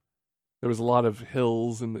 Huh. There was a lot of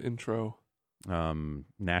hills in the intro.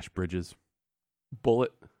 Nash Bridges.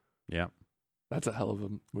 Bullet. Yeah. That's a hell of a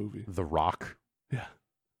movie. The Rock. Yeah.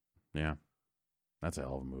 Yeah. That's a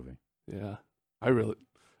hell of a movie. Yeah.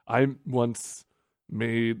 I once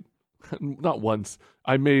made... Not once.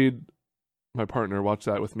 I made my partner watch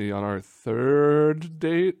that with me on our third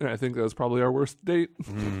date. And I think that was probably our worst date. I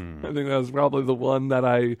think that was probably the one that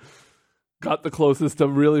I got the closest to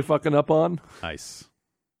really fucking up on. Nice.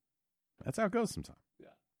 That's how it goes sometimes. Yeah.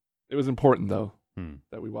 It was important, though,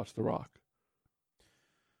 that we watched The Rock.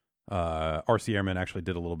 RC Airman actually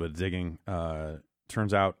did a little bit of digging.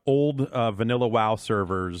 Turns out old vanilla WoW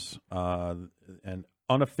servers and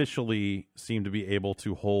unofficially seem to be able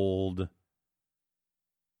to hold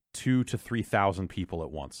 2,000 to 3,000 people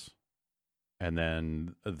at once. And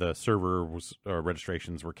then the server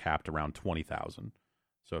registrations were capped around 20,000.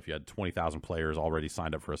 So if you had 20,000 players already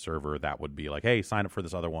signed up for a server, that would be like, hey, sign up for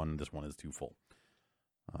this other one. This one is too full.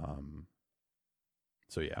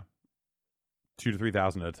 So yeah, 2,000 to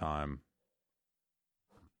 3,000 at a time.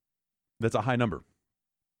 That's a high number.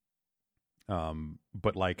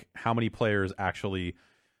 But like, how many players actually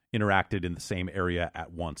interacted in the same area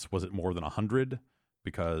at once? Was it more than 100?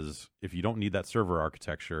 Because if you don't need that server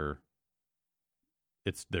architecture,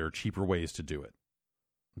 there are cheaper ways to do it,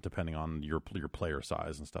 depending on your player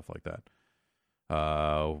size and stuff like that.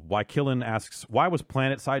 Why Killen asks, why was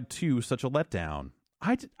PlanetSide 2 such a letdown?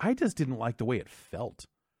 I just didn't like the way it felt.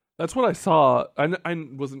 That's what I saw. I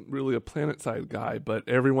wasn't really a PlanetSide guy, but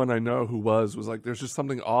everyone I know who was like, there's just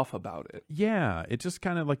something off about it. Yeah, it just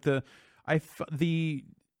kind of like the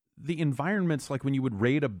environments, like when you would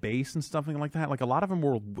raid a base and stuff like that, like a lot of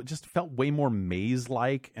them just felt way more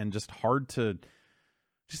maze-like and just hard to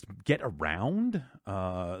just get around.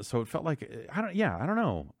 So it felt like, I don't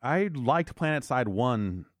know. I liked PlanetSide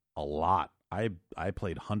 1 a lot. I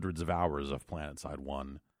played hundreds of hours of PlanetSide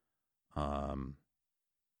 1.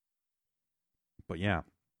 But yeah,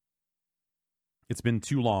 it's been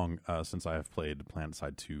too long since I have played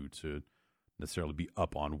PlanetSide 2 to necessarily be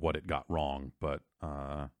up on what it got wrong. But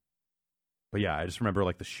yeah, I just remember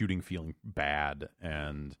like the shooting feeling bad,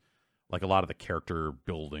 and like a lot of the character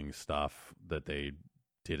building stuff that they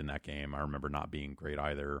did in that game, I remember not being great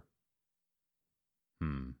either.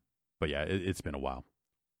 But yeah, it's been a while.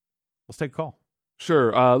 Let's take a call.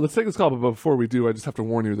 Sure. Let's take this call, but before we do, I just have to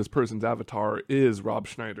warn you, this person's avatar is Rob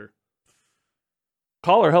Schneider.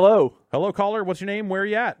 Caller, hello. Hello, caller. What's your name? Where are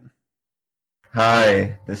you at?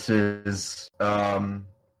 Hi, this is Rob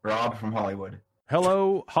from Hollywood.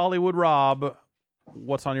 Hello, Hollywood Rob.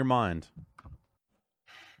 What's on your mind?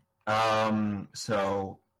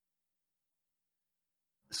 So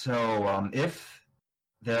if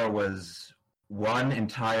there was one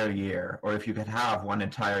entire year, or if you could have one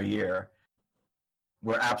entire year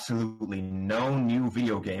where absolutely no new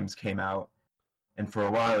video games came out, and for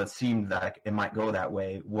a while it seemed like it might go that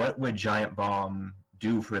way, what would Giant Bomb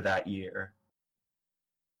do for that year?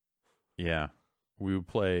 Yeah, we would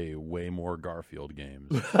play way more Garfield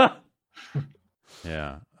games.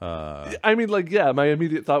 Yeah. I mean, like, yeah, my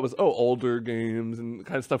immediate thought was, older games and the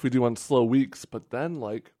kind of stuff we do on slow weeks. But then,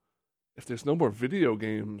 like, if there's no more video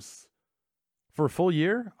games for a full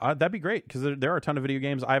year, that'd be great, because there are a ton of video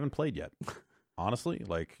games I haven't played yet. Honestly,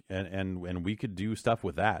 like, and we could do stuff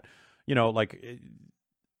with that. You know, like,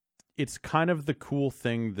 it's kind of the cool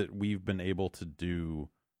thing that we've been able to do.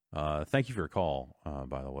 Thank you for your call,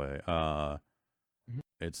 by the way.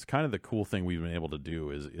 It's kind of the cool thing we've been able to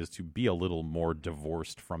do is to be a little more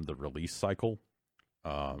divorced from the release cycle,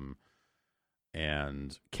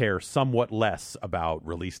 and care somewhat less about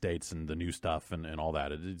release dates and the new stuff and all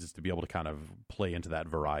that. It's just to be able to kind of play into that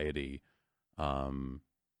variety.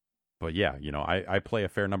 But yeah, you know, I play a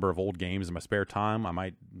fair number of old games in my spare time.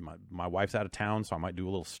 My wife's out of town, so I might do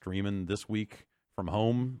a little streaming this week from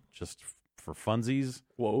home, just for funsies.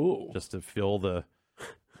 Whoa. Just to fill the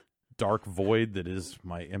dark void that is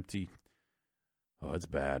my empty. Oh, it's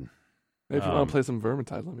bad. Maybe if you want to play some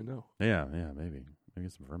Vermintide, let me know. Yeah, maybe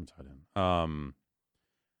get some Vermintide in.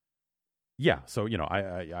 Yeah, so you know,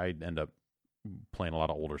 I end up playing a lot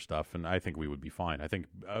of older stuff, and I think we would be fine. I think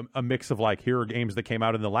a mix of like, here are games that came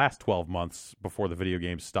out in the last 12 months before the video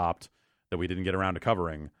games stopped that we didn't get around to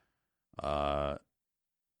covering,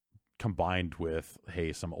 combined with,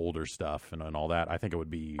 hey, some older stuff and all that. I think it would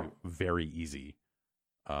be very easy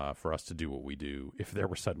for us to do what we do if there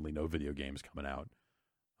were suddenly no video games coming out,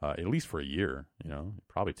 at least for a year, you know,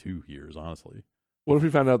 probably 2 years, honestly. What if we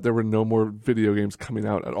found out there were no more video games coming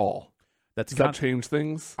out at all? Does that change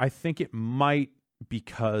things? I think it might,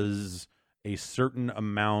 because a certain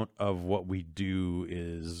amount of what we do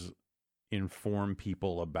is inform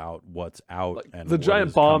people about what's out, like and the what Giant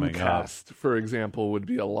is Bomb coming cast, up. For example, would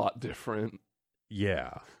be a lot different.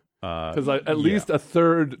 Yeah. Because at least a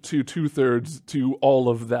third to 2/3 to all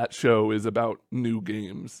of that show is about new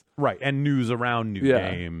games. Right, and news around new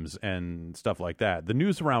games and stuff like that. The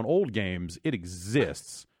news around old games, it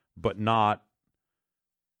exists, but not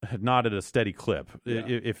at a steady clip. Yeah.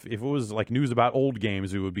 If it was like news about old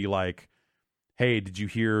games, it would be like, hey, did you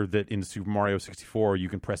hear that in Super Mario 64 you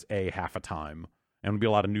can press A half a time? And it would be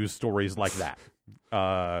a lot of news stories like that.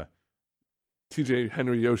 TJ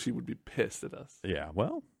Henry Yoshi would be pissed at us. Yeah,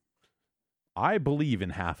 well, I believe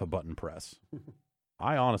in half a button press.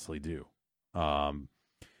 I honestly do.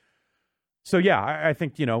 So yeah, I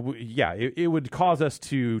think, it would cause us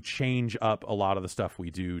to change up a lot of the stuff we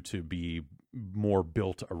do to be more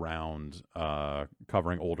built around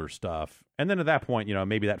covering older stuff. And then at that point,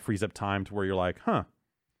 maybe that frees up time to where you're like,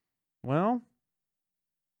 well,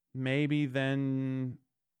 maybe then,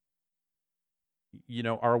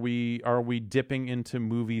 are we dipping into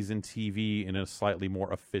movies and TV in a slightly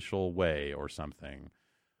more official way or something?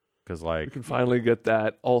 Because we can finally get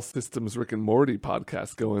that All Systems Rick and Morty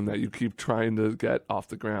podcast going that you keep trying to get off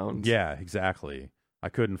the ground. Yeah, exactly. I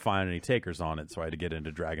couldn't find any takers on it, so I had to get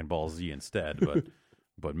into Dragon Ball Z instead.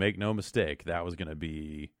 But make no mistake, that was going to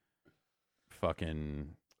be fucking.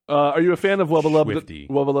 Are you a fan of Swifty.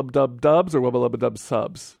 Wubba Dub Dubs or Wubba Dub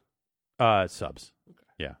Subs? Subs. Okay.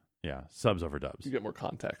 Yeah, subs over dubs. You get more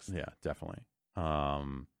context. Yeah, definitely.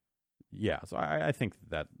 So I think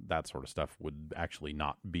that sort of stuff would actually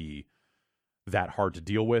not be that hard to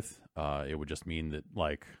deal with. It would just mean that,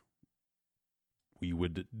 like, we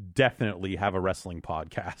would definitely have a wrestling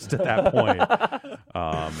podcast at that point.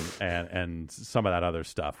 And some of that other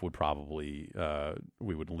stuff would probably,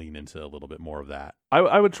 we would lean into a little bit more of that.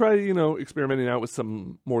 I would try, experimenting out with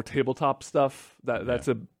some more tabletop stuff. That's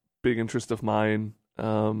a big interest of mine.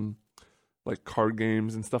 Like card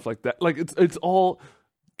games and stuff like that. Like it's all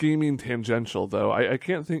gaming tangential, though. I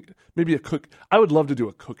can't think. Maybe I would love to do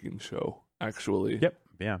a cooking show, actually. Yep.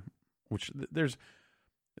 Yeah.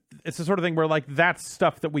 It's the sort of thing where, like, that's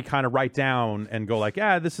stuff that we kind of write down and go like,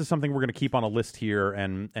 this is something we're going to keep on a list here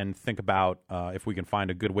and think about if we can find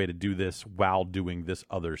a good way to do this while doing this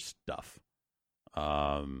other stuff.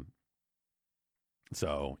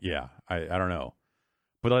 So yeah, I don't know.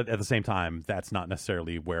 But at the same time, that's not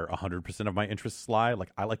necessarily where 100% of my interests lie.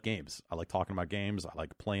 Like, I like games. I like talking about games. I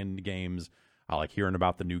like playing games. I like hearing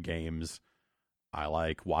about the new games. I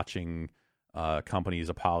like watching companies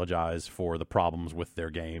apologize for the problems with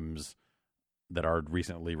their games that are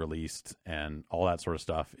recently released, and all that sort of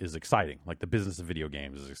stuff is exciting. Like, the business of video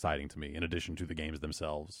games is exciting to me, in addition to the games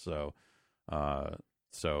themselves. So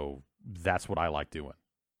that's what I like doing.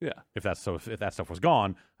 Yeah. If that stuff was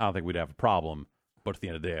gone, I don't think we'd have a problem. But at the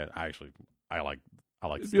end of the day, I like.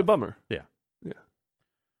 It'd stuff. be a bummer. Yeah.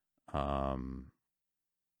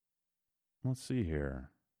 Let's see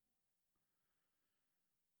here.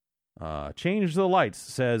 Change the Lights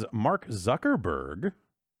says Mark Zuckerberg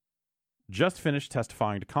just finished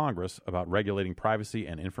testifying to Congress about regulating privacy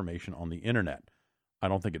and information on the internet. I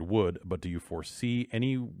don't think it would, but do you foresee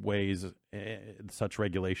any ways such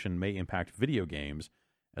regulation may impact video games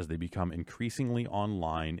as they become increasingly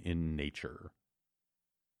online in nature?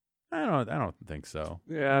 I don't think so.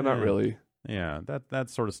 Yeah, not really. Yeah, that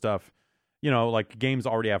sort of stuff. Like, games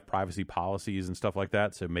already have privacy policies and stuff like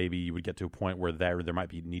that, so maybe you would get to a point where there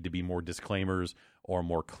might need to be more disclaimers or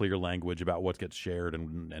more clear language about what gets shared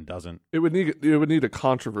and doesn't. It would need a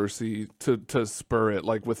controversy to spur it.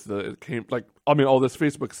 Like all this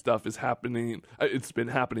Facebook stuff is happening. It's been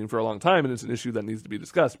happening for a long time, and it's an issue that needs to be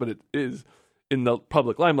discussed. But it is in the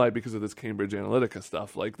public limelight because of this Cambridge Analytica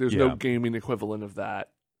stuff. Like, there's no gaming equivalent of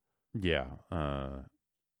that. Yeah.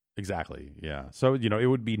 Exactly. Yeah. So, it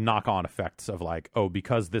would be knock-on effects of, like,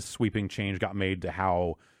 because this sweeping change got made to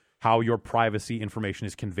how your privacy information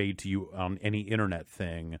is conveyed to you on any internet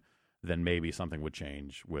thing, then maybe something would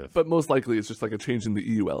change with. But most likely it's just like a change in the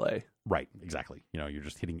EULA. Right. Exactly. You're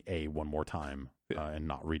just hitting A one more time and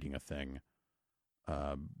not reading a thing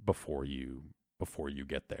before you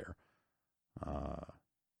get there.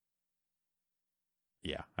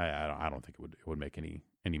 Yeah. I don't think it would make any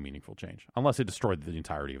meaningful change unless it destroyed the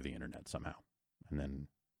entirety of the internet somehow, and then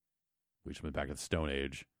we just went back to the Stone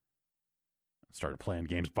Age and started playing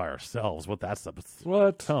games by ourselves. What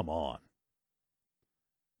come on,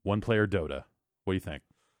 one player Dota. What do you think?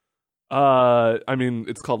 I mean,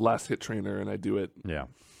 it's called Last Hit Trainer, and I do it. Yeah.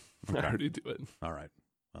 Okay. I already do it. All right.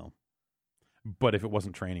 Well, but if it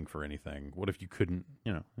wasn't training for anything, what if you couldn't?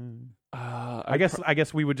 I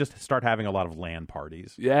guess we would just start having a lot of LAN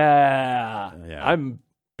parties. Yeah. Yeah. I'm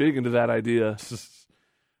big into that idea. You're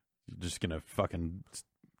just gonna fucking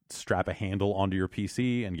strap a handle onto your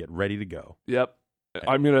PC and get ready to go. Yep.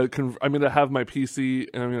 I'm gonna have my PC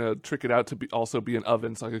and I'm gonna trick it out to also be an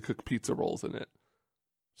oven so I can cook pizza rolls in it.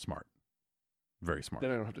 Smart. Very smart. Then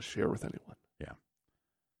I don't have to share with anyone. Yeah.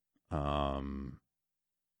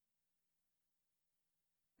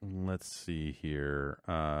 Let's see here.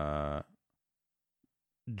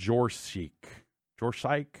 Jorshik.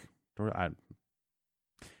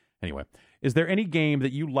 Anyway, is there any game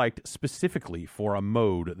that you liked specifically for a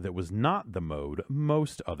mode that was not the mode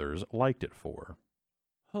most others liked it for?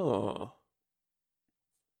 Huh.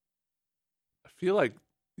 feel like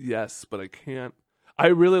yes, but I can't. I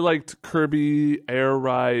really liked Kirby Air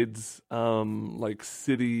Rides, like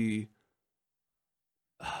City.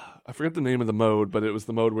 I forget the name of the mode, but it was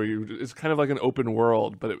the mode where it's kind of like an open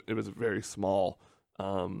world, but it was very small.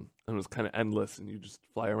 And it was kind of endless, and you just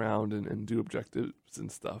fly around and do objectives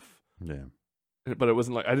and stuff. Yeah. But it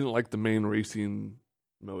wasn't like, I didn't like the main racing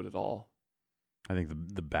mode at all. I think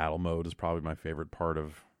the battle mode is probably my favorite part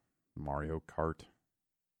of Mario Kart.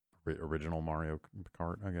 Original Mario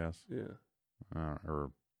Kart, I guess. Yeah.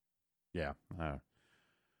 Yeah.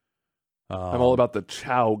 I'm all about the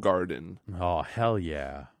Chow Garden. Oh, hell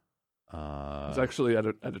yeah. I was actually at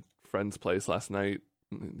a friend's place last night.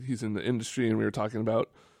 He's in the industry, and we were talking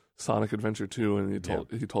about Sonic Adventure 2, and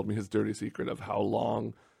he told me his dirty secret of how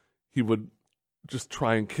long he would just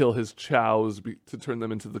try and kill his chows to turn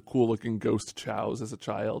them into the cool-looking ghost chows as a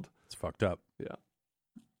child. It's fucked up. Yeah.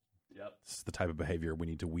 Yep. It's the type of behavior we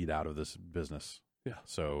need to weed out of this business. Yeah.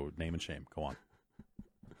 So name and shame. Go on.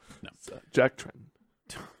 No. Jack Trenton.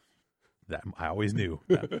 That I always knew.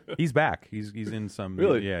 He's back. He's in some.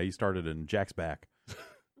 Really? Yeah. He started in Jack's back.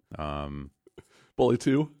 Bully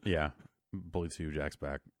 2? Yeah. Bully 2. Jack's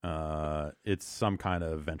back. It's some kind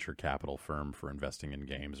of venture capital firm for investing in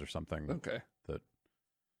games or something. Okay. That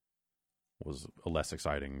was less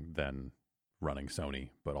exciting than running Sony,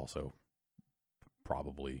 but also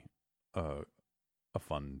probably a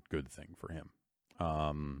fun, good thing for him.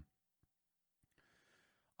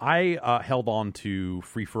 I held on to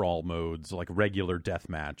free-for-all modes, like regular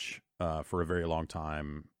deathmatch, for a very long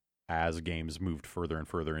time as games moved further and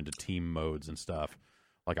further into team modes and stuff.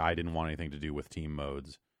 Like, I didn't want anything to do with team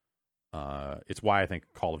modes. It's why I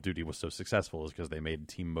think Call of Duty was so successful, is because they made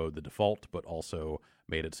team mode the default, but also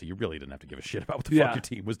made it so you really didn't have to give a shit about what the fuck your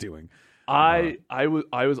team was doing. I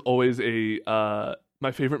was always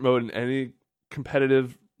my favorite mode in any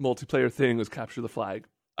competitive multiplayer thing was capture the flag.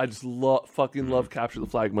 I just love capture the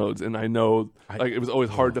flag modes, and I know it was always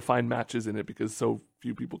hard to find matches in it because so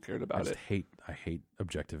few people cared about it. I hate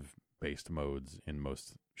objective based modes in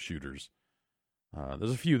most shooters.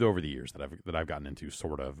 There's a few over the years that I've gotten into,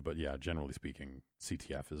 sort of, but yeah, generally speaking,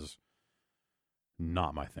 CTF is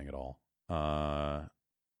not my thing at all.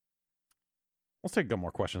 Let's take a couple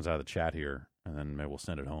more questions out of the chat here, and then maybe we'll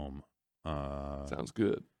send it home. Sounds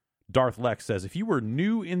good. Darth Lex says, if you were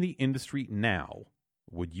new in the industry now,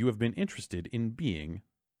 would you have been interested in being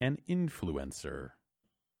an influencer?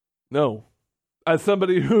 No. As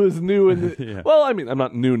somebody who is new in the... Yeah. Well, I mean, I'm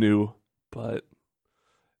not new, but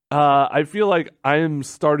I feel like I am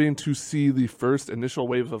starting to see the first initial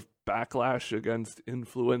wave of backlash against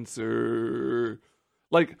influencer...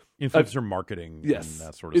 Influencer marketing yes, and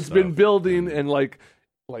that sort of it's stuff. been building, and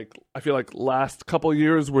I feel like last couple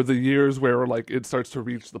years were the years where it starts to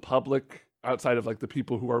reach the public outside of the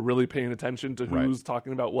people who are really paying attention to who's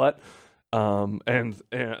talking about what,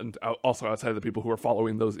 and also outside of the people who are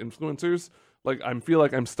following those influencers. I feel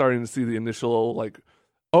like I'm starting to see the initial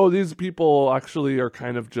these people actually are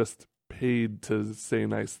kind of just paid to say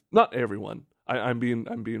nice. Not everyone. I'm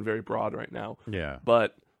being very broad right now. Yeah,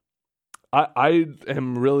 but I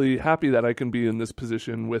am really happy that I can be in this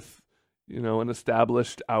position with an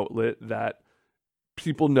established outlet that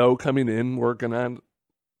people know coming in. We're gonna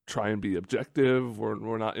try and be objective.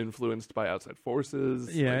 We're not influenced by outside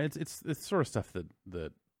forces. Yeah, it's sort of stuff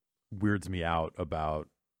that weirds me out about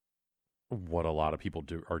what a lot of people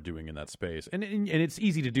are doing in that space. And it's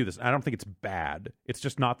easy to do this. I don't think it's bad. It's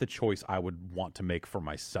just not the choice I would want to make for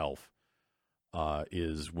myself.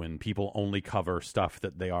 Is when people only cover stuff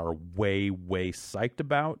that they are way, way psyched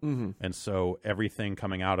about. Mm-hmm. And so everything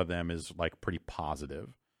coming out of them is pretty positive.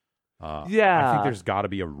 I think there's got to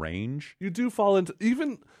be a range. You do fall into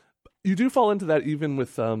that even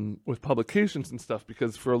with publications and stuff,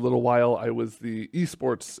 because for a little while I was the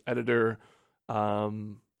esports editor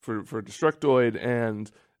for Destructoid, and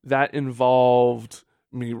that involved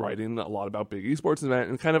me writing a lot about big esports event,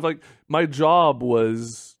 and kind of my job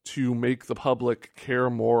was to make the public care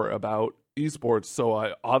more about esports. So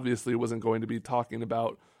I obviously wasn't going to be talking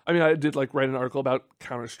about. I mean, I did write an article about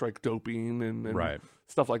Counter-Strike doping and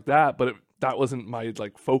stuff like that, but that wasn't my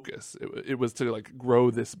focus. It was to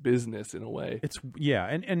grow this business in a way.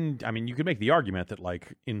 And I mean, you could make the argument that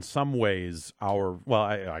in some ways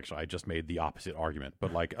I just made the opposite argument,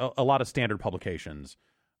 but a lot of standard publications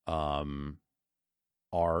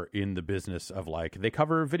are in the business of they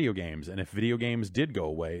cover video games, and if video games did go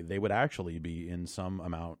away, they would actually be in some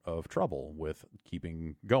amount of trouble with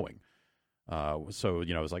keeping going. So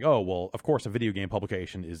it's of course a video game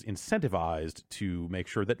publication is incentivized to make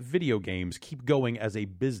sure that video games keep going as a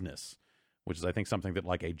business, which is I think something that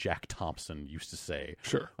like a Jack Thompson used to say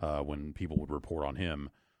Sure. when people would report on him,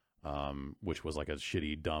 which was like a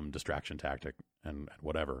shitty, dumb distraction tactic and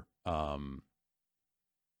whatever.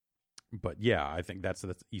 But yeah, I think that's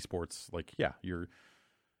esports. Like, yeah,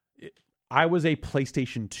 I was a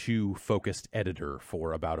PlayStation 2 focused editor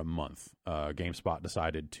for about a month. GameSpot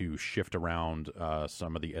decided to shift around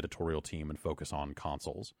some of the editorial team and focus on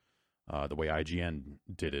consoles, the way IGN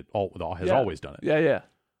did it. Has always done it. Yeah.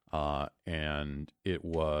 And it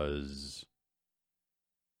was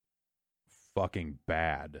fucking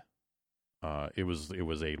bad. It was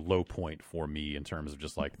a low point for me in terms of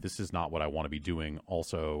just like, this is not what I want to be doing.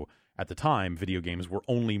 Also, at the time, video games were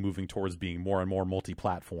only moving towards being more and more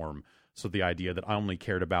multi-platform. So the idea that I only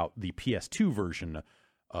cared about the PS2 version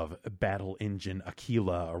of Battle Engine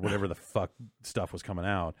Aquila or whatever the fuck stuff was coming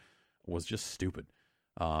out was just stupid.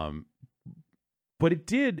 But it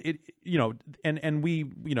did, and we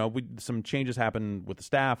some changes happened with the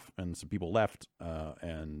staff and some people left,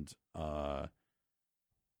 and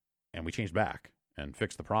we changed back and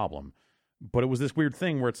fixed the problem. But it was this weird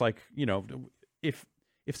thing where it's like,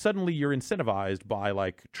 if suddenly you're incentivized by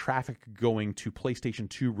like traffic going to PlayStation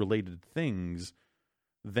 2 related things,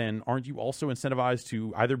 then aren't you also incentivized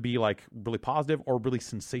to either be like really positive or really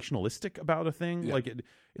sensationalistic about a thing? Yeah. Like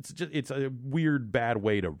it's a weird, bad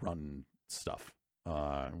way to run stuff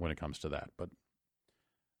when it comes to that. But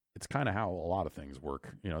it's kind of how a lot of things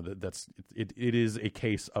work. It is a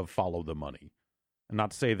case of follow the money. And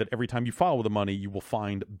not to say that every time you follow the money, you will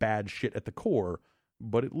find bad shit at the core,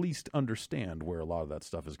 but at least understand where a lot of that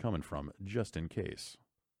stuff is coming from, just in case.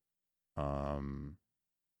 I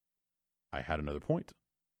had another point,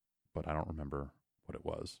 but I don't remember what it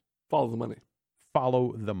was. Follow the money.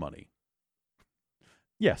 Follow the money.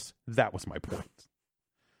 Yes, that was my point.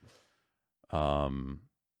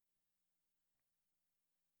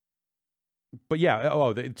 But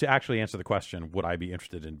yeah, to actually answer the question, would I be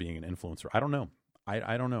interested in being an influencer? I don't know.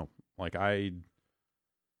 I don't know. Like I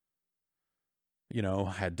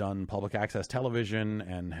had done public access television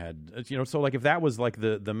and had, so like if that was like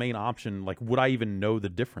the main option, like would I even know the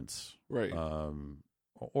difference? Right.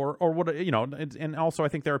 Or what, and also I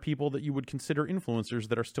think there are people that you would consider influencers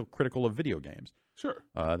that are still critical of video games. Sure.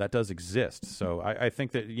 That does exist. So I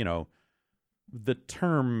think that,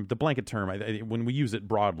 the blanket term, when we use it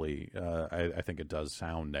broadly, I think it does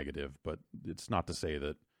sound negative, but it's not to say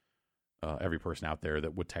that every person out there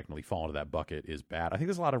that would technically fall into that bucket is bad. I think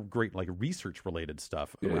there's a lot of great like research related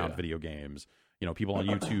stuff around video games. People on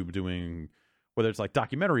YouTube doing, whether it's like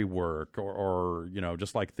documentary work or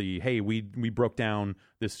just like we broke down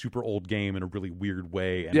this super old game in a really weird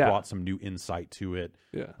way and brought some new insight to it.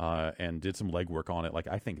 Yeah. And did some legwork on it. Like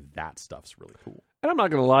I think that stuff's really cool. And I'm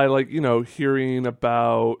not gonna lie, like hearing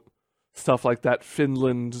about stuff like that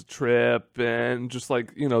Finland trip and just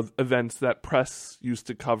like, events that press used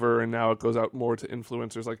to cover and now it goes out more to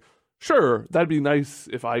influencers. Like, sure, that'd be nice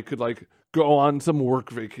if I could like go on some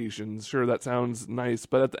work vacations. Sure, that sounds nice.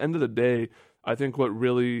 But at the end of the day, I think what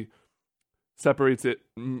really separates it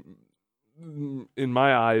in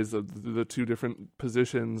my eyes of the two different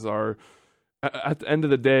positions are at the end of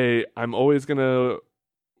the day, I'm always going to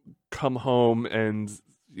come home and,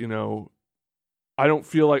 I don't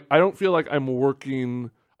feel like I'm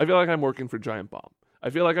working. I feel like I'm working for Giant Bomb.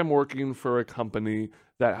 I feel like I'm working for a company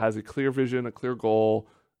that has a clear vision, a clear goal.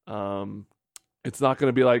 It's not going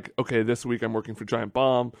to be like, okay, this week I'm working for Giant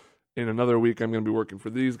Bomb. In another week I'm going to be working for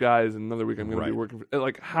these guys. In another week I'm going to be working for,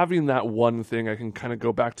 like, having that one thing I can kind of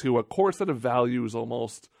go back to, a core set of values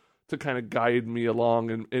almost to kind of guide me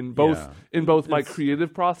along in both my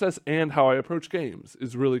creative process and how I approach games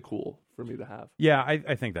is really cool for me to have. Yeah,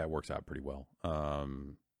 I think that works out pretty well.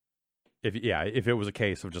 If it was a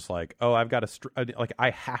case of just like, I've got to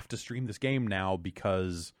I have to stream this game now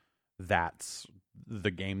because that's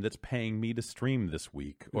the game that's paying me to stream this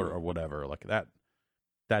week or whatever, like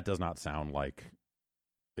that does not sound like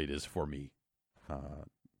it is for me.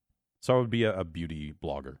 So I would be a beauty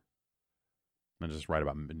blogger and just write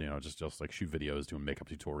about, just like shoot videos, doing makeup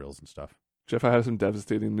tutorials and stuff. Jeff, I have some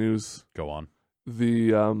devastating news. Go on.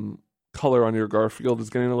 The color on your Garfield is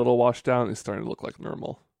getting a little washed out and it's starting to look like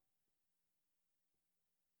normal.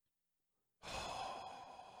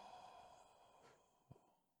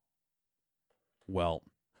 Well,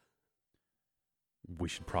 we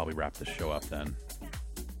should probably wrap this show up then.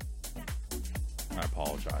 I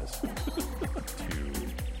apologize to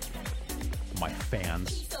my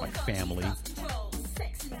fans, my family,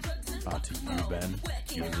 to you, Ben.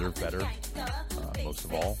 You deserve better, most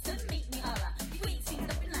of all.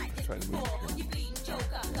 Try to move.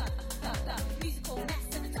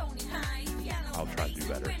 I'll try to do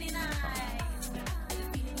better.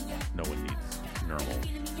 normal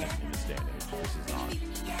in this day and age. This is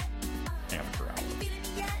not